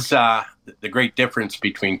 this is the great difference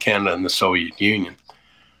between Canada and the Soviet Union.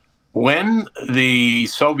 When the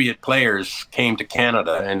Soviet players came to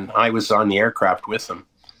Canada, and I was on the aircraft with them,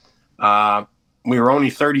 we were only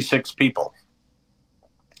 36 people.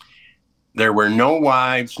 There were no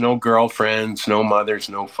wives, no girlfriends, no mothers,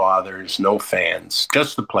 no fathers, no fans,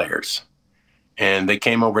 just the players. And they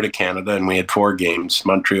came over to Canada, and we had 4 games: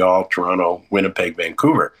 Montreal, Toronto, Winnipeg,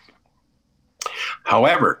 Vancouver.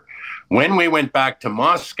 However, when we went back to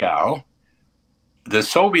Moscow, the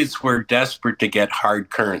Soviets were desperate to get hard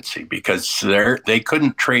currency because they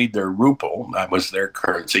couldn't trade their ruble. That was their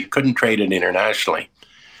currency. Couldn't trade it internationally.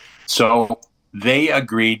 So they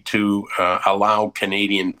agreed to allow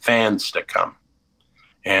Canadian fans to come.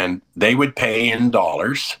 And they would pay in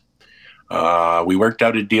dollars. We worked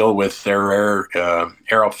out a deal with their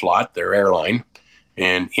Aeroflot, their airline,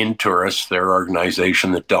 and Intourist, their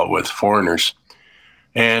organization that dealt with foreigners.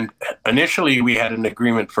 And initially, we had an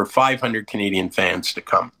agreement for 500 Canadian fans to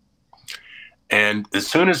come. And as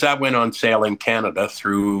soon as that went on sale in Canada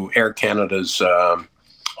through Air Canada's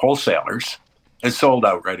wholesalers, it sold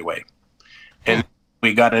out right away. And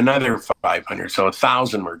we got another 500. So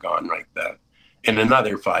 1,000 were gone like that. And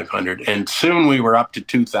another 500. And soon we were up to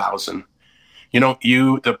 2,000.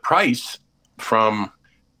 The price from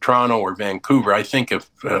Toronto or Vancouver, I think if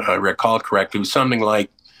I recall correctly, was something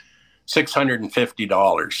like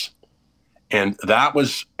 $650. And that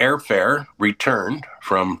was airfare returned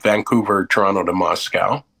from Vancouver, Toronto to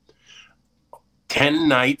Moscow, 10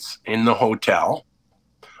 nights in the hotel,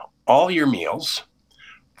 all your meals,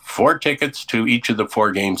 4 tickets to each of the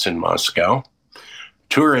 4 games in Moscow,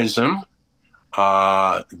 tourism,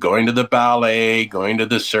 going to the ballet, going to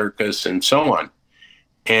the circus, and so on.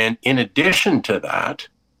 And in addition to that,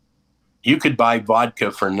 you could buy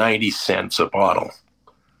vodka for 90 cents a bottle.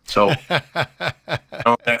 So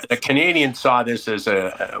the Canadians saw this as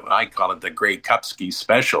I call it the Grey Cupski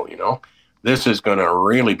special, This is going to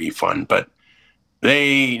really be fun. But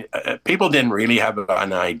people didn't really have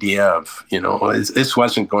an idea of, this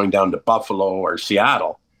wasn't going down to Buffalo or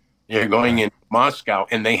Seattle. You're going in Moscow,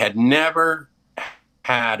 and they had never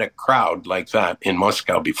had a crowd like that in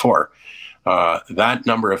Moscow before. That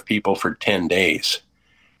number of people for 10 days.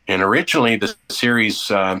 And originally the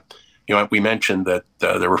series, we mentioned that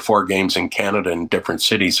there were 4 games in Canada in different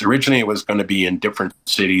cities. Originally it was going to be in different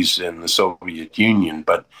cities in the Soviet Union,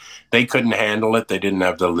 but they couldn't handle it. They didn't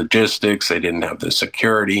have the logistics. They didn't have the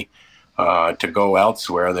security to go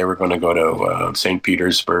elsewhere. They were going to go to St.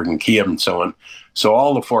 Petersburg and Kiev and so on. So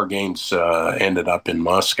all the 4 games ended up in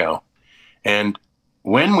Moscow. And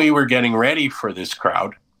when we were getting ready for this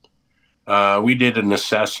crowd, we did an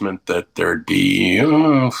assessment that there'd be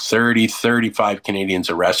 30, 35 Canadians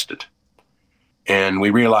arrested. And we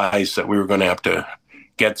realized that we were going to have to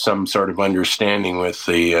get some sort of understanding with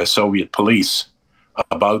the Soviet police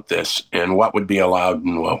about this and what would be allowed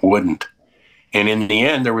and what wouldn't. And in the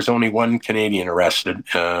end, there was only 1 Canadian arrested,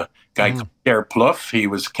 a guy called Pierre Plouffe. He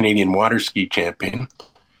was a Canadian water ski champion.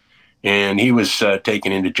 And he was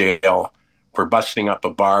taken into jail for busting up a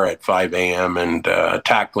bar at 5 a.m. and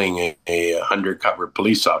tackling a undercover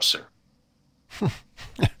police officer.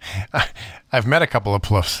 I've met a couple of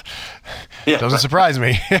Plouffes. Yeah. Doesn't surprise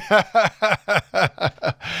me.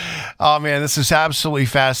 Oh, man, this is absolutely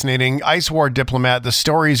fascinating. Ice War Diplomat, the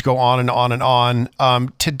stories go on and on and on.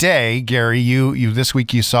 Today, Gary, you this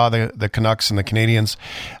week you saw the Canucks and the Canadians.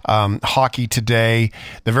 Hockey today,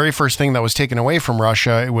 the very first thing that was taken away from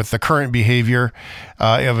Russia with the current behavior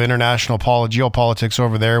of international geopolitics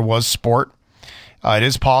over there was sport. It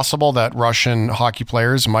is possible that Russian hockey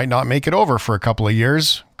players might not make it over for a couple of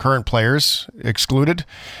years, current players excluded.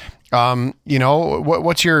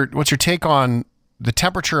 What's your take on the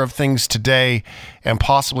temperature of things today and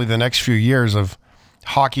possibly the next few years of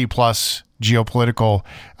hockey plus geopolitical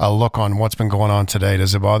look on what's been going on today?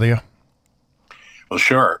 Does it bother you? Well,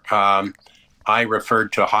 sure. I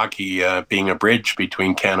referred to hockey being a bridge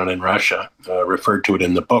between Canada and Russia, referred to it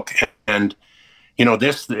in the book. And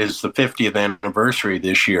this is the 50th anniversary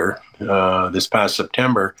this year, this past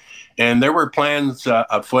September. And there were plans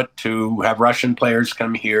afoot to have Russian players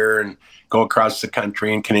come here and go across the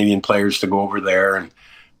country and Canadian players to go over there and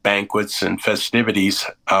banquets and festivities,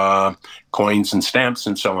 coins and stamps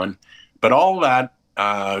and so on. But all that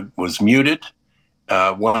was muted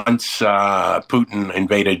once Putin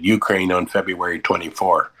invaded Ukraine on February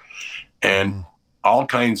 24. And all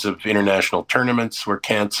kinds of international tournaments were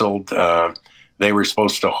canceled. They were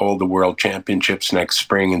supposed to hold the World Championships next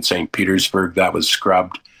spring in St. Petersburg. That was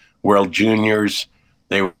scrubbed. World Juniors,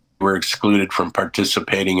 they were excluded from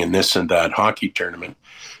participating in this and that hockey tournament.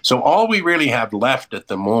 So all we really have left at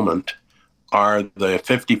the moment are the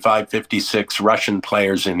 55, 56 Russian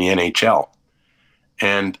players in the NHL.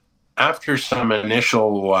 And after some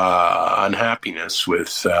initial unhappiness with,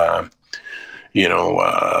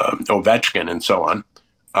 Ovechkin and so on,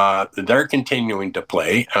 they're continuing to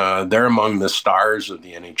play. They're among the stars of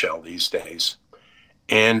the NHL these days.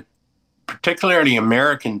 And particularly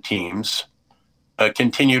American teams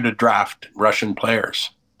continue to draft Russian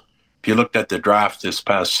players. If you looked at the draft this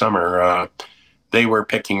past summer, they were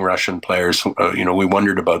picking Russian players. We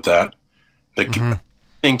wondered about that. I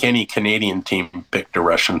think any Canadian team picked a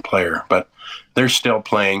Russian player, but they're still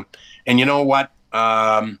playing. And you know what?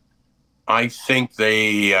 I think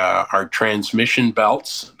they are transmission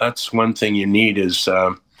belts. That's one thing you need is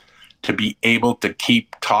to be able to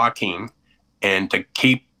keep talking and to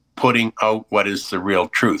keep putting out what is the real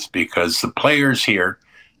truth, because the players here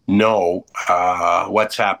know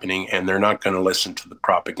what's happening and they're not going to listen to the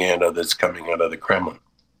propaganda that's coming out of the Kremlin.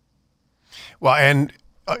 Well, and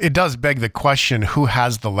it does beg the question, who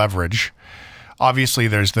has the leverage? Obviously,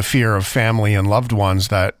 there's the fear of family and loved ones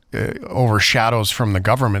that overshadows from the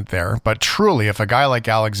government there. But truly, if a guy like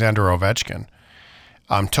Alexander Ovechkin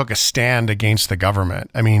took a stand against the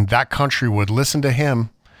government, I mean, that country would listen to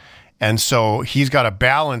him. And so he's got a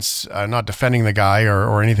balance, not defending the guy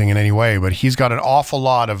or anything in any way, but he's got an awful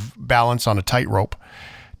lot of balance on a tightrope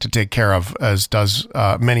to take care of, as does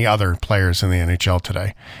many other players in the NHL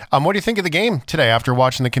today. What do you think of the game today after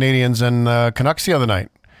watching the Canadians and Canucks the other night?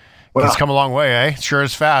 Well, it's come a long way, eh? Sure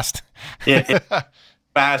is fast. It's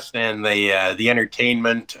fast, and the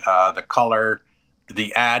entertainment, the color,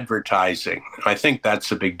 the advertising. I think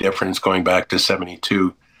that's a big difference going back to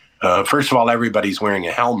 72. First of all, everybody's wearing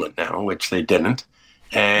a helmet now, which they didn't,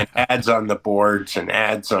 and ads on the boards and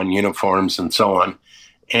ads on uniforms and so on.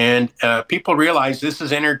 And people realize this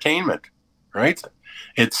is entertainment, right?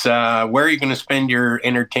 It's where are you going to spend your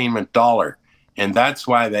entertainment dollar? And that's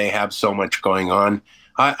why they have so much going on.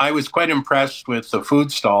 I was quite impressed with the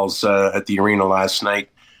food stalls at the arena last night.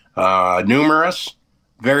 Numerous,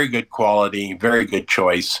 very good quality, very good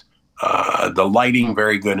choice. The lighting,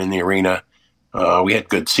 very good in the arena. We had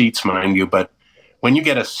good seats, mind you, but when you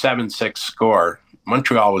get a 7-6 score,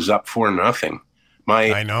 Montreal was up 4-0.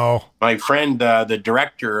 I know. My friend, the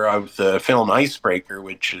director of the film Icebreaker,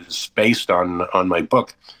 which is based on my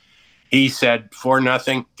book, he said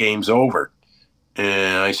 4-0, game's over.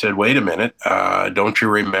 And I said, wait a minute, don't you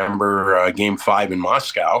remember Game 5 in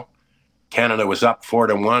Moscow? Canada was up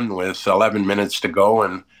 4-1 with 11 minutes to go,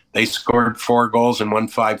 and they scored 4 goals and won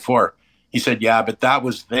 5-4. He said, yeah, but that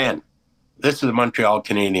was then. This is the Montreal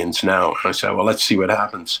Canadiens now. I said, well, let's see what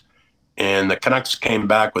happens. And the Canucks came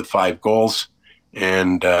back with 5 goals,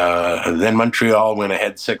 and then Montreal went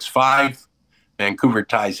ahead 6-5. Vancouver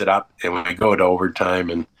ties it up, and we go to overtime,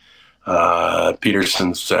 and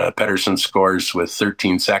Pettersson scores with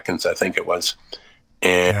 13 seconds, I think it was,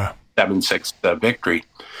 and 7-6 victory.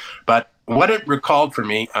 But what it recalled for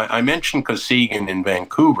me, I mentioned Kosygin in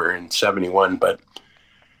Vancouver in 71, but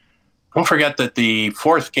don't forget that the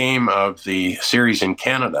 4th game of the series in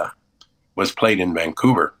Canada was played in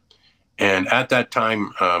Vancouver. And at that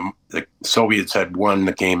time, the Soviets had won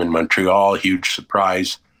the game in Montreal, huge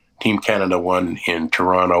surprise. Team Canada won in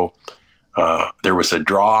Toronto. There was a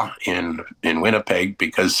draw in Winnipeg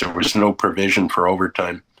because there was no provision for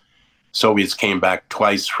overtime. Soviets came back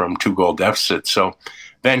twice from 2-goal deficit. So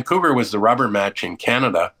Vancouver was the rubber match in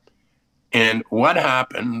Canada. And what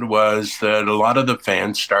happened was that a lot of the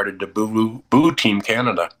fans started to boo Team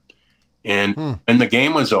Canada. And when the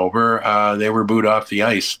game was over, they were booed off the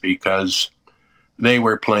ice because they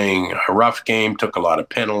were playing a rough game, took a lot of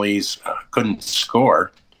penalties, couldn't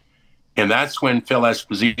score. And that's when Phil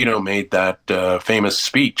Esposito made that famous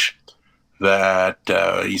speech that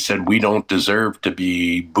he said, we don't deserve to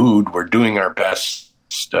be booed. We're doing our best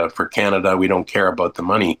for Canada. We don't care about the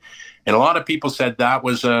money. And a lot of people said that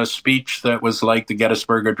was a speech that was like the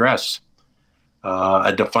Gettysburg Address,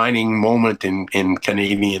 a defining moment in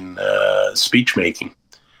Canadian speech making.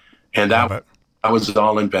 And that was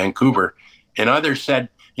all in Vancouver. And others said,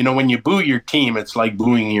 you know, when you boo your team, it's like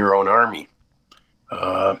booing your own army.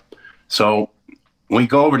 So we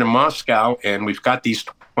go over to Moscow, and we've got these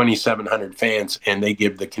 2,700 fans, and they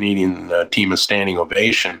give the Canadian team a standing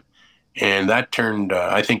ovation. And that turned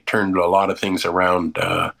a lot of things around,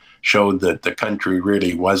 showed that the country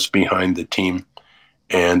really was behind the team.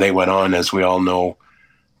 And they went on, as we all know,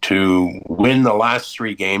 to win the last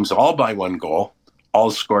 3 games, all by 1 goal,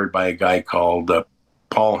 all scored by a guy called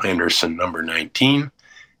Paul Henderson, number 19.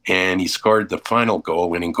 And he scored the final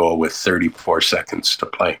winning goal with 34 seconds to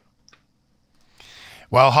play.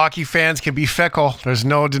 Well, hockey fans can be fickle. There's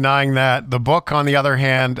no denying that. The book, on the other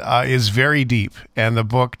hand, is very deep, and the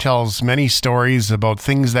book tells many stories about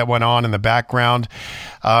things that went on in the background.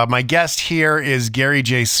 My guest here is Gary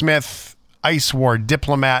J. Smith, Ice War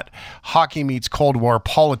Diplomat, Hockey Meets Cold War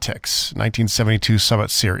Politics, 1972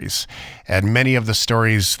 Summit Series, and many of the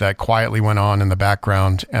stories that quietly went on in the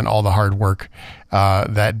background and all the hard work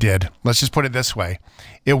that did. Let's just put it this way.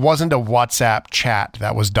 It wasn't a WhatsApp chat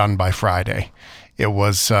that was done by Friday. It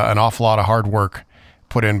was an awful lot of hard work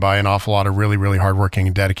put in by an awful lot of really, really hardworking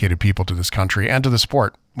and dedicated people to this country and to the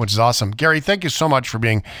sport, which is awesome. Gary, thank you so much for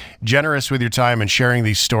being generous with your time and sharing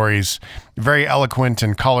these stories. Very eloquent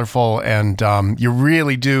and colorful, and you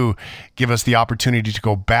really do give us the opportunity to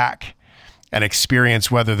go back and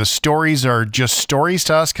experience whether the stories are just stories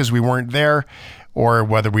to us because we weren't there or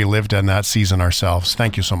whether we lived in that season ourselves.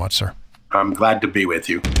 Thank you so much, sir. I'm glad to be with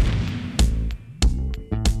you.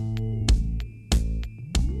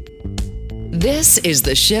 This is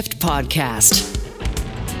the Shift Podcast.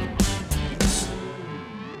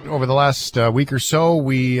 Over the last week or so,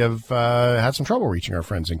 we have had some trouble reaching our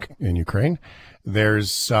friends in Ukraine.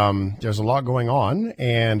 There's a lot going on,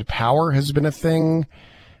 and power has been a thing.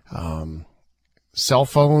 Cell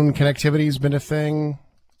phone connectivity has been a thing.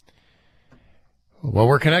 Well,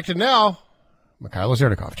 we're connected now. Mikhailo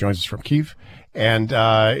Zerdikov joins us from Kyiv, and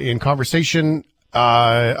in conversation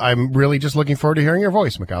I'm really just looking forward to hearing your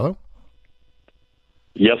voice, Mikhailo.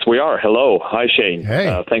 Yes, we are. Hello. Hi, Shane.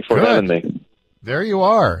 Hey, thanks for having me. There you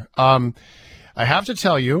are. I have to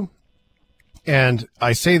tell you, and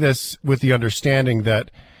I say this with the understanding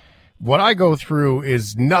that what I go through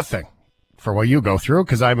is nothing for what you go through,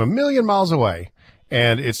 because I'm a million miles away,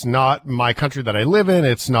 and it's not my country that I live in.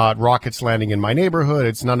 It's not rockets landing in my neighborhood.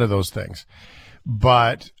 It's none of those things.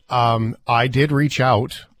 But I did reach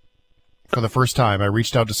out for the first time. I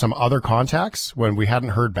reached out to some other contacts when we hadn't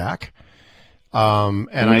heard back. And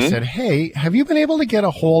I said, hey, have you been able to get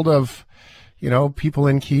a hold of, people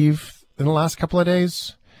in Kyiv in the last couple of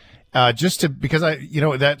days? Because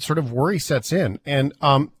that sort of worry sets in. And,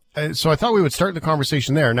 so I thought we would start the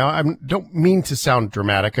conversation there. Now, I don't mean to sound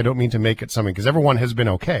dramatic. I don't mean to make it something, because everyone has been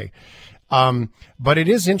okay. But it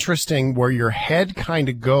is interesting where your head kind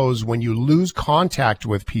of goes when you lose contact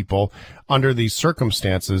with people under these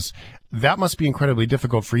circumstances. That must be incredibly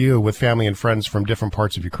difficult for you with family and friends from different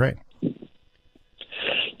parts of Ukraine.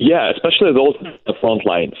 Yeah, especially those front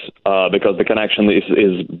lines, because the connection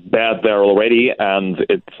is bad there already, and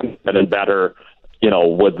it's getting better,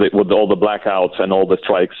 with all the blackouts and all the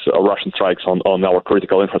strikes, Russian strikes on our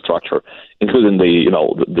critical infrastructure, including the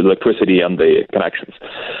electricity and the connections.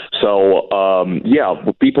 So,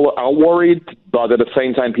 people are worried, but at the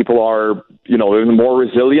same time, people are, even more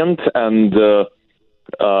resilient. And there's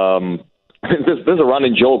a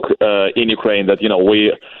running joke in Ukraine that,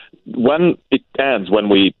 when it ends, when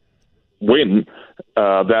we win,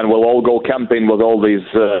 then we'll all go camping with all these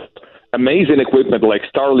amazing equipment like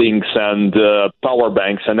Starlinks and power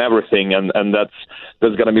banks and everything, and that's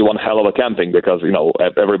going to be one hell of a camping, because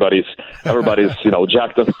everybody's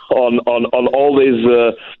jacked on all these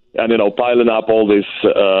and piling up all this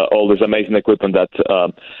amazing equipment that's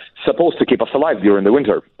supposed to keep us alive during the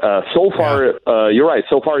winter. So far, you're right.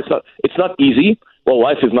 So far, it's not easy. Well,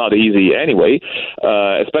 life is not easy anyway,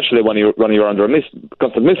 especially when you're under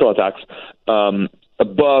constant missile attacks.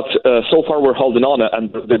 But so far we're holding on,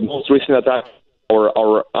 and the most recent attack,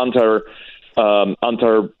 our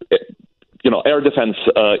air defense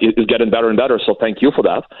is getting better and better. So thank you for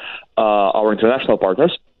that, our international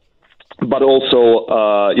partners. But also,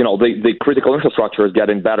 the critical infrastructure is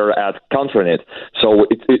getting better at countering it. So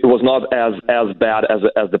it was not as bad as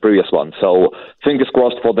the previous one. So fingers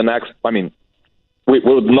crossed for the next. I mean, we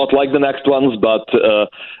would not like the next ones, but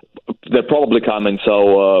they're probably coming.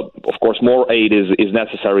 So, of course, more aid is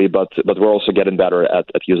necessary, but we're also getting better at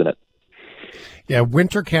using it. Yeah,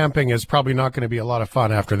 winter camping is probably not going to be a lot of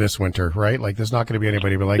fun after this winter, right? Like, there's not going to be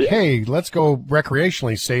anybody be like, hey, let's go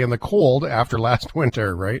recreationally stay in the cold after last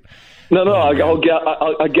winter, right? No, I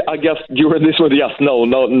guess during this one, yes.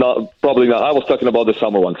 No, probably not. I was talking about the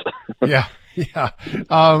summer ones. Yeah.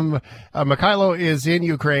 Mikhailo is in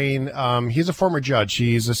Ukraine. He's a former judge.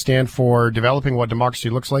 He's a stand for developing what democracy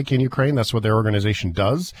looks like in Ukraine. That's what their organization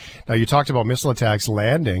does. Now, you talked about missile attacks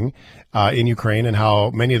landing in Ukraine and how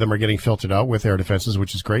many of them are getting filtered out with air defenses,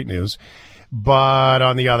 which is great news. But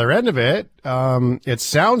on the other end of it, it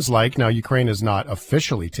sounds like now Ukraine has not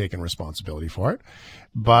officially taken responsibility for it,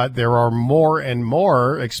 but there are more and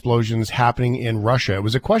more explosions happening in Russia. It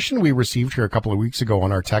was a question we received here a couple of weeks ago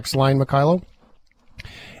on our text line, Mikhailo.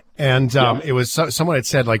 And it was someone had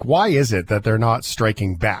said, like, why is it that they're not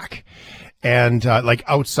striking back and like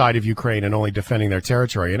outside of Ukraine and only defending their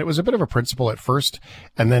territory? And it was a bit of a principle at first,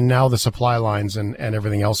 and then now the supply lines and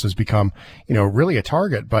everything else has become, really a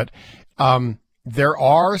target. But there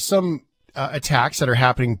are some attacks that are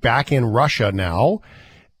happening back in Russia now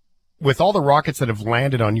with all the rockets that have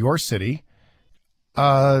landed on your city.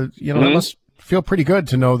 That must feel pretty good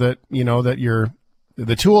to know that, that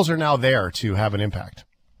the tools are now there to have an impact.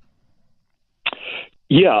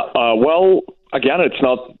 Yeah, well, again,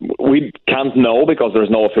 we can't know because there's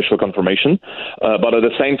no official confirmation. But at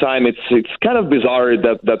the same time, it's kind of bizarre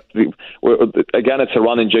that again, it's a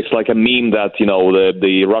running joke, like a meme that,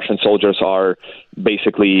 the Russian soldiers are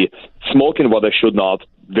basically smoking what they should not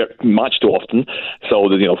very much too often, so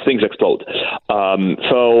that, things explode.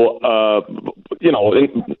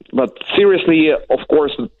 But seriously, of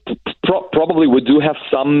course, probably we do have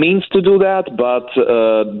some means to do that, but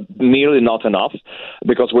nearly not enough,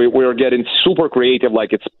 because we're getting super creative.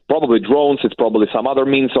 Like, it's probably drones, it's probably some other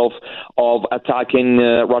means of attacking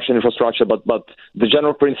Russian infrastructure, but the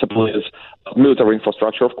general principle is military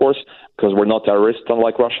infrastructure, of course, because we're not terrorists,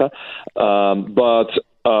 unlike Russia.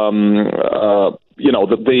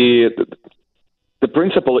 The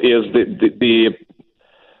principle is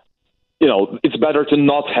it's better to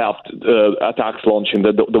not have attacks launching.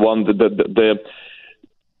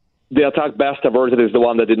 the attack best averted is the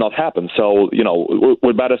one that did not happen. So,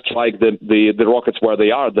 we better strike the rockets where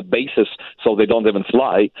they are, the bases, so they don't even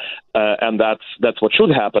fly. And that's what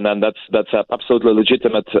should happen. And that's an absolutely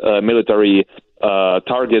legitimate military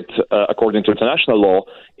target according to international law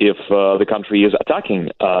if the country is attacking.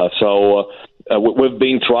 So we've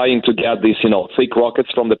been trying to get these, thick rockets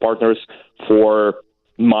from the partners for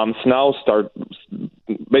months now,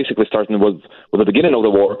 basically starting with the beginning of the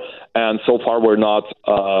war, and so far we're not.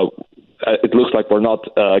 It looks like we're not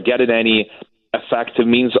getting any effective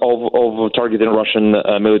means of targeting Russian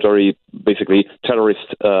military, basically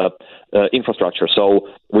terrorist infrastructure. So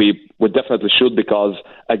we definitely should, because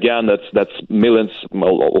again, that's millions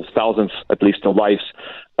of thousands, at least, of lives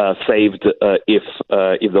saved if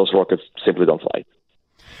those rockets simply don't fly.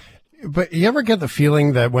 But you ever get the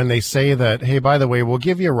feeling that when they say that, hey, by the way, we'll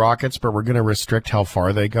give you rockets, but we're going to restrict how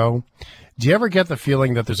far they go? Do you ever get the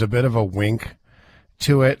feeling that there's a bit of a wink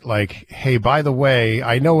to it? Like, hey, by the way,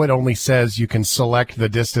 I know it only says you can select the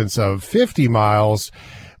distance of 50 miles,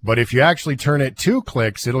 but if you actually turn it 2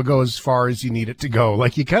 clicks, it'll go as far as you need it to go.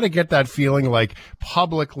 Like, you kind of get that feeling like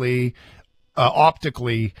publicly,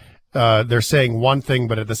 optically, they're saying one thing,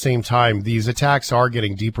 but at the same time, these attacks are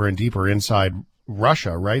getting deeper and deeper inside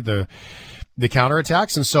Russia, right? The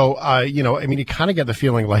counterattacks. And so, you kind of get the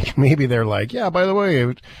feeling like maybe they're like, yeah, by the way,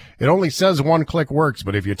 it only says 1 click works,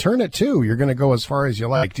 but if you turn it 2, you're going to go as far as you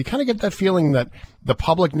like. Do you kind of get that feeling that the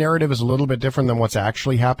public narrative is a little bit different than what's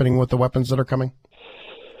actually happening with the weapons that are coming?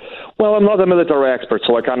 Well, I'm not a military expert,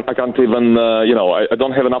 so I can't even, I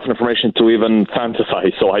don't have enough information to even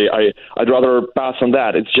fantasize. So I'd rather pass on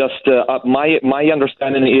that. It's just my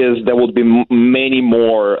understanding is there would be many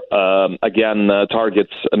more,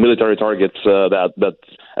 targets, military targets that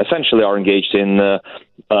essentially are engaged in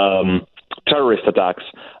terrorist attacks.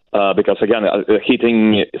 Because again,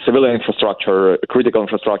 hitting civilian infrastructure, critical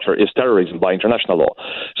infrastructure, is terrorism by international law.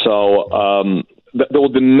 So there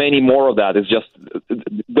will be many more of that. It's just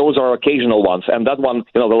those are occasional ones, and that one,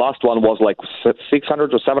 the last one was like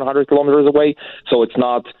 600 or 700 kilometers away. So it's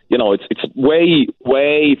not, it's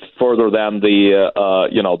way further than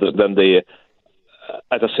the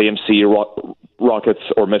SAMC rockets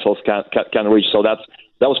or missiles can reach. So that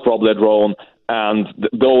was probably a drone. And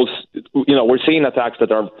those, we're seeing attacks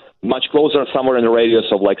that are much closer, somewhere in the radius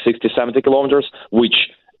of like 60, 70 kilometers, which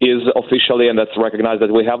is officially, and that's recognized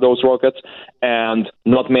that we have those rockets, and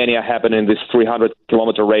not many are happening in this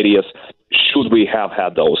 300-kilometer radius. Should we have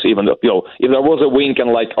had those? Even though, if there was a wink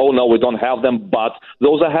and like, oh no, we don't have them, but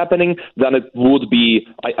those are happening, then it would be,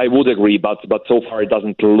 I would agree, but so far it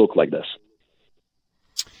doesn't look like this.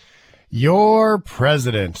 Your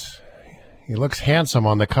president, he looks handsome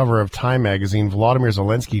on the cover of Time magazine. Volodymyr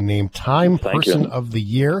Zelensky named Time Person of the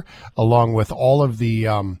Year, along with all of the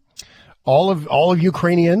all of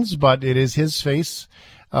Ukrainians, but it is his face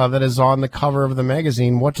that is on the cover of the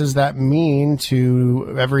magazine. What does that mean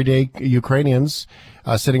to everyday Ukrainians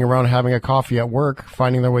sitting around having a coffee at work,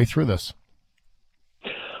 finding their way through this?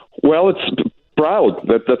 Well, it's proud.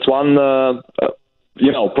 That's one,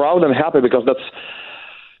 proud and happy, because that's.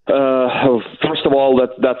 First of all,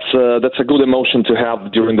 that's a good emotion to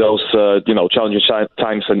have during those challenging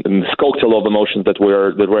times, and this cocktail of emotions that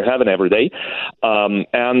we're having every day.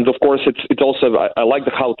 And of course, it's also, I like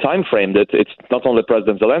how Time framed it. It's not only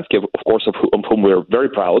President Zelensky, of course, of whom we're very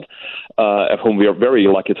proud, of whom we are very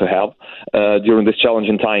lucky to have during these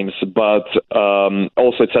challenging times, but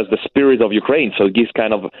also it says the spirit of Ukraine. So it gives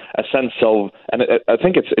kind of a sense of, and I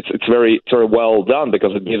think it's very, very well done,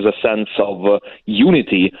 because it gives a sense of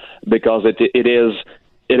unity. Because it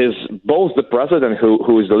is both the president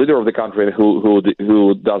who is the leader of the country and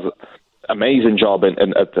who does an amazing job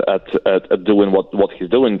at doing what he's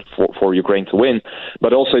doing for Ukraine to win,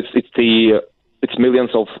 but also it's millions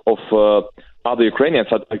of other Ukrainians.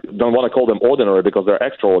 I don't want to call them ordinary, because they're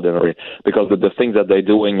extraordinary, because the things that they're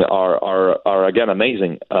doing are again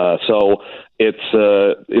amazing. So it's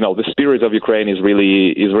the spirit of Ukraine is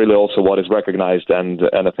really also what is recognized, and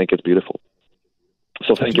I think it's beautiful.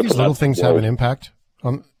 So thank you for that. Do these little things have an impact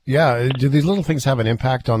on? Yeah, do these little things have an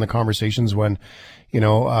impact on the conversations when,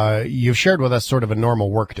 you've shared with us sort of a normal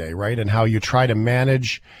workday, right? And how you try to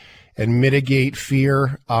manage and mitigate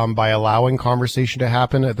fear by allowing conversation to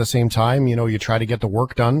happen at the same time. You try to get the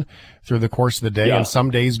work done through the course of the day, and some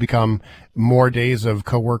days become more days of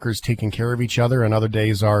coworkers taking care of each other, and other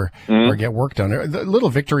days are get work done. The little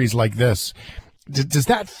victories like this, does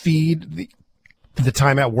that feed the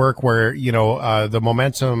time at work where, the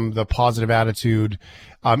momentum, the positive attitude,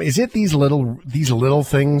 is it these little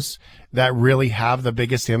things that really have the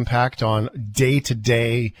biggest impact on day to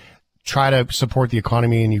day, try to support the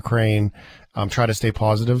economy in Ukraine, try to stay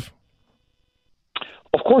positive?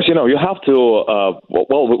 of course, you have to.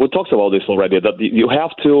 Well, we talked about this already. That you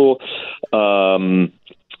have to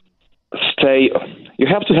stay. You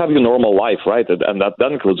have to have your normal life, right? And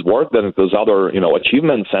that includes work, that includes other,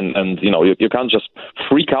 achievements, and you can't just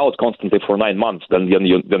freak out constantly for 9 months. Then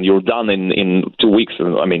you're done in 2 weeks.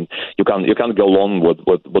 I mean, you can't go on with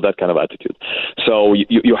that kind of attitude. So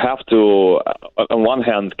you have to, on one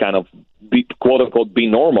hand, kind of be, quote unquote, be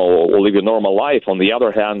normal or live your normal life. On the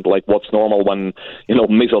other hand, like what's normal when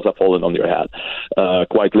missiles are falling on your head,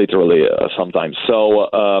 quite literally sometimes. So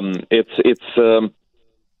it's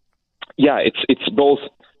both.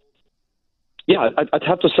 Yeah, I'd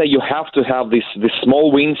have to say you have to have these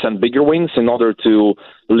small wins and bigger wins in order to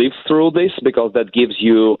live through this, because that gives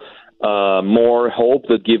you more hope,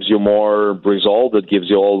 that gives you more resolve, that gives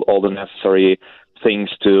you all the necessary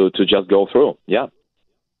things to just go through. Yeah.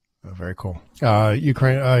 Oh, very cool.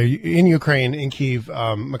 Ukraine, in Kyiv,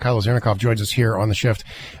 Mikhailo Zhirnikov joins us here on The Shift.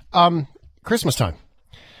 Christmas time.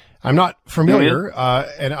 I'm not familiar,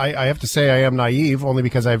 and I have to say I am naive, only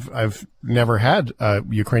because I've never had a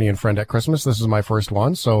Ukrainian friend at Christmas. This is my first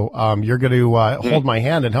one, so you're going to hold my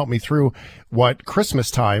hand and help me through what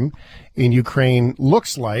Christmas time in Ukraine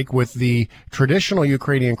looks like, with the traditional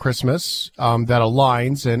Ukrainian Christmas that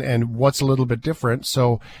aligns and what's a little bit different.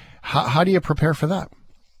 So how do you prepare for that?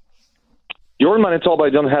 You're in Manitoba.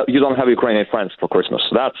 You don't have Ukrainian friends for Christmas.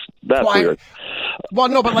 That's weird. Well,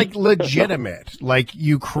 no, but like legitimate, like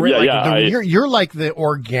Ukraine. You're like the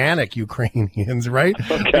organic Ukrainians, right?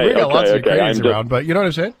 Okay. We got lots of Ukrainians around, but you know what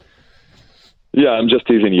I'm saying? Yeah, I'm just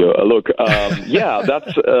teasing you. Look, yeah,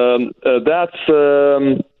 that's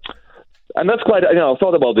and that's quite. I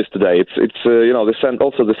thought about this today. It's the sense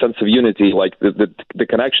of unity, like the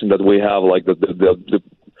connection that we have, like the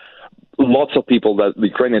lots of people, the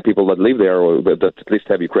Ukrainian people that live there, or that at least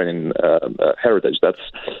have Ukrainian heritage. That's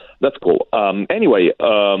cool. Anyway,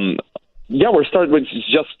 we're starting with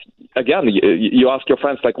just, again, you ask your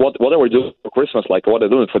friends, like, what are we doing for Christmas? Like, what are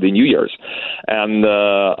they doing for the New Year's? And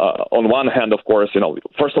on one hand, of course,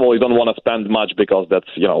 first of all, you don't want to spend much, because that's,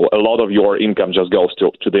 a lot of your income just goes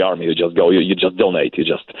to the army. You just go, you just donate. You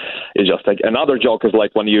just like, another joke is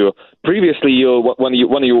like when you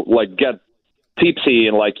like get tipsy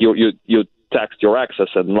and like you text your exes,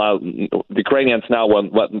 and now the Ukrainians now when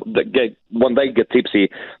they get tipsy,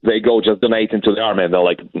 they go just donate into the army, and then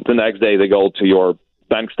like the next day they go to your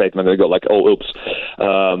bank statement and they go like, oh, oops,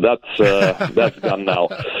 that's done now.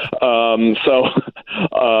 So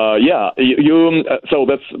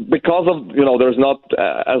that's because of there's not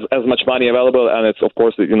as much money available, and it's of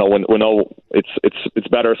course when we know it's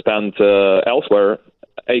better spent elsewhere,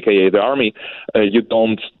 aka the army. You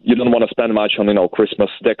don't want to spend much on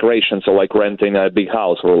Christmas decorations, or like renting a big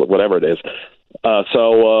house or whatever it is.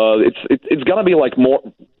 So it's gonna be like more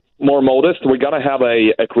modest. We're gonna have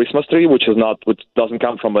a Christmas tree, which doesn't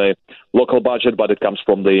come from a local budget, but it comes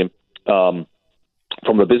from the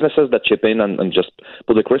businesses that chip in and just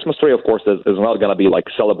put the Christmas tree. Of course, there's not going to be like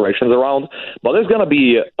celebrations around, but there's going to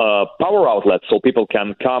be power outlets so people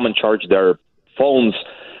can come and charge their phones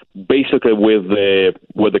basically with the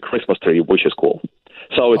Christmas tree, which is cool.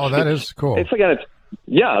 So that is cool. It's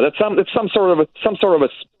some sort of a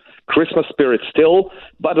Christmas spirit still,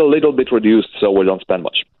 but a little bit reduced, so we don't spend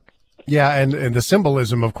much. Yeah, and the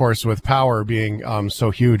symbolism, of course, with power being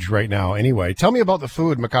so huge right now. Anyway, tell me about the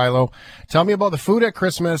food, Mikhailo. Tell me about the food at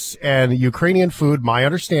Christmas and Ukrainian food. My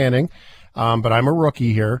understanding, but I'm a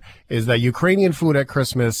rookie here, is that Ukrainian food at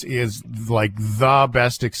Christmas is like the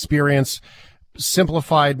best experience.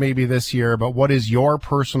 Simplified maybe this year, but what is your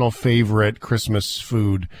personal favorite Christmas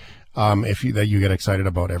food that you get excited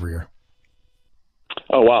about every year?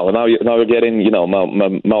 Oh wow! Now you're getting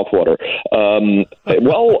mouth water.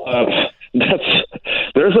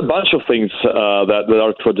 There's a bunch of things that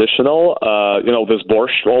are traditional. There's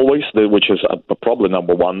borscht always, which is probably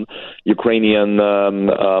number one Ukrainian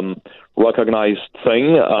recognized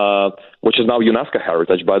thing, which is now UNESCO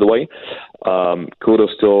heritage, by the way.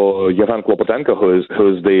 Kudos to Yevhen Klopotenko, who is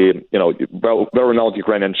the very renowned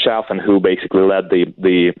Ukrainian chef, and who basically led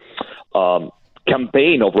the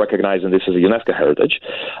campaign of recognizing this as a UNESCO heritage.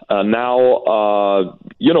 Now,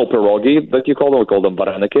 pierogi that you call them, we call them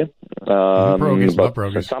vareniki. Pierogies, love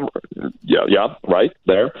pierogies. Yeah, right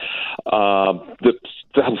there.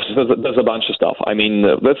 There's a bunch of stuff. I mean,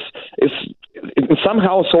 in some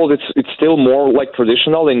households it's still more like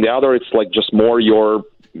traditional. In the other, it's like just more your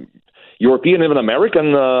European, even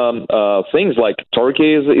American things. Like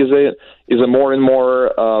turkey is a more and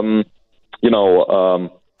more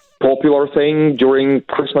popular thing during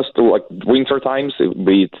Christmas to like winter times,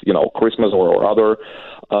 be it Christmas or other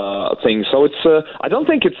things. So it's I don't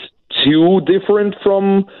think it's too different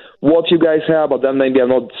from what you guys have, but then maybe I'm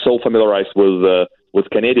not so familiarized with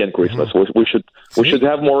Canadian Christmas. We should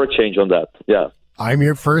have more change on that. Yeah. I'm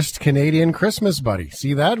your first Canadian Christmas buddy.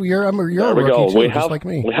 See that? You're a rookie too, just like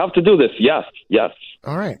me. We have to do this. Yes.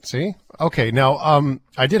 All right. See? Okay. Now,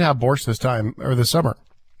 I did have borscht this summer.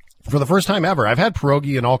 For the first time ever. I've had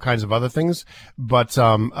pierogi and all kinds of other things, but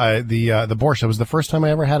the borscht, it was the first time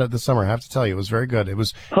I ever had it this summer. I have to tell you, it was very good. It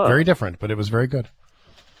was very different, but it was very good.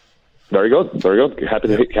 Very good. Happy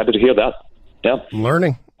to hear that. Yeah.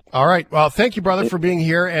 Learning. All right. Well, thank you, brother, for being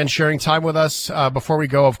here and sharing time with us. Before we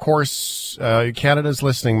go, of course, Canada's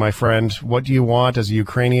listening, my friend. What do you want as a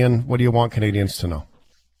Ukrainian? What do you want Canadians to know?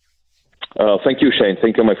 Thank you, Shane.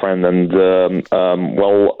 Thank you, my friend. And,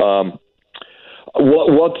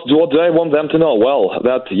 what do I want them to know? Well,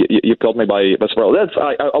 that you caught me by surprise.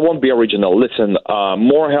 I won't be original. Listen,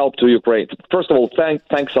 more help to Ukraine. First of all,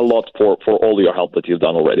 thanks a lot for all your help that you've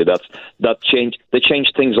done already. That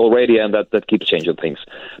changed things already, and that keeps changing things.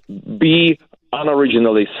 Be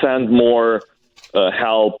unoriginally, send more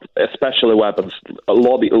help, especially weapons.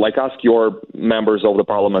 Lobby, ask your members of the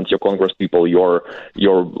parliament, your Congress people, your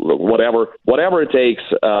whatever it takes.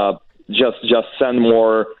 Just send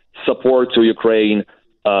more support to Ukraine,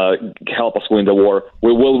 help us win the war.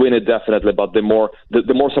 We will win it definitely, but the more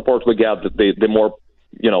support we get, the more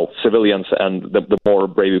civilians and the more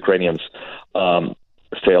brave Ukrainians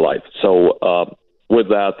stay alive. So with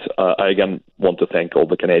that, I again want to thank all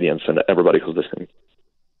the Canadians and everybody who's listening.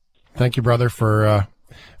 Thank you, brother, for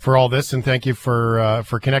all this, and thank you for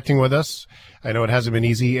connecting with us. I know it hasn't been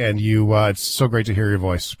easy, and it's so great to hear your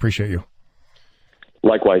voice. Appreciate you.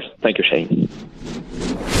 Likewise. Thank you, Shane.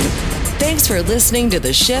 Thanks for listening to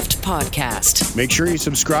the Shift Podcast. Make sure you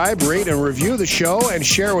subscribe, rate, and review the show, and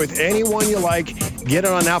share with anyone you like. Get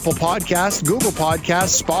it on Apple Podcasts, Google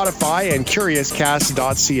Podcasts, Spotify, and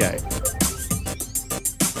CuriousCast.ca.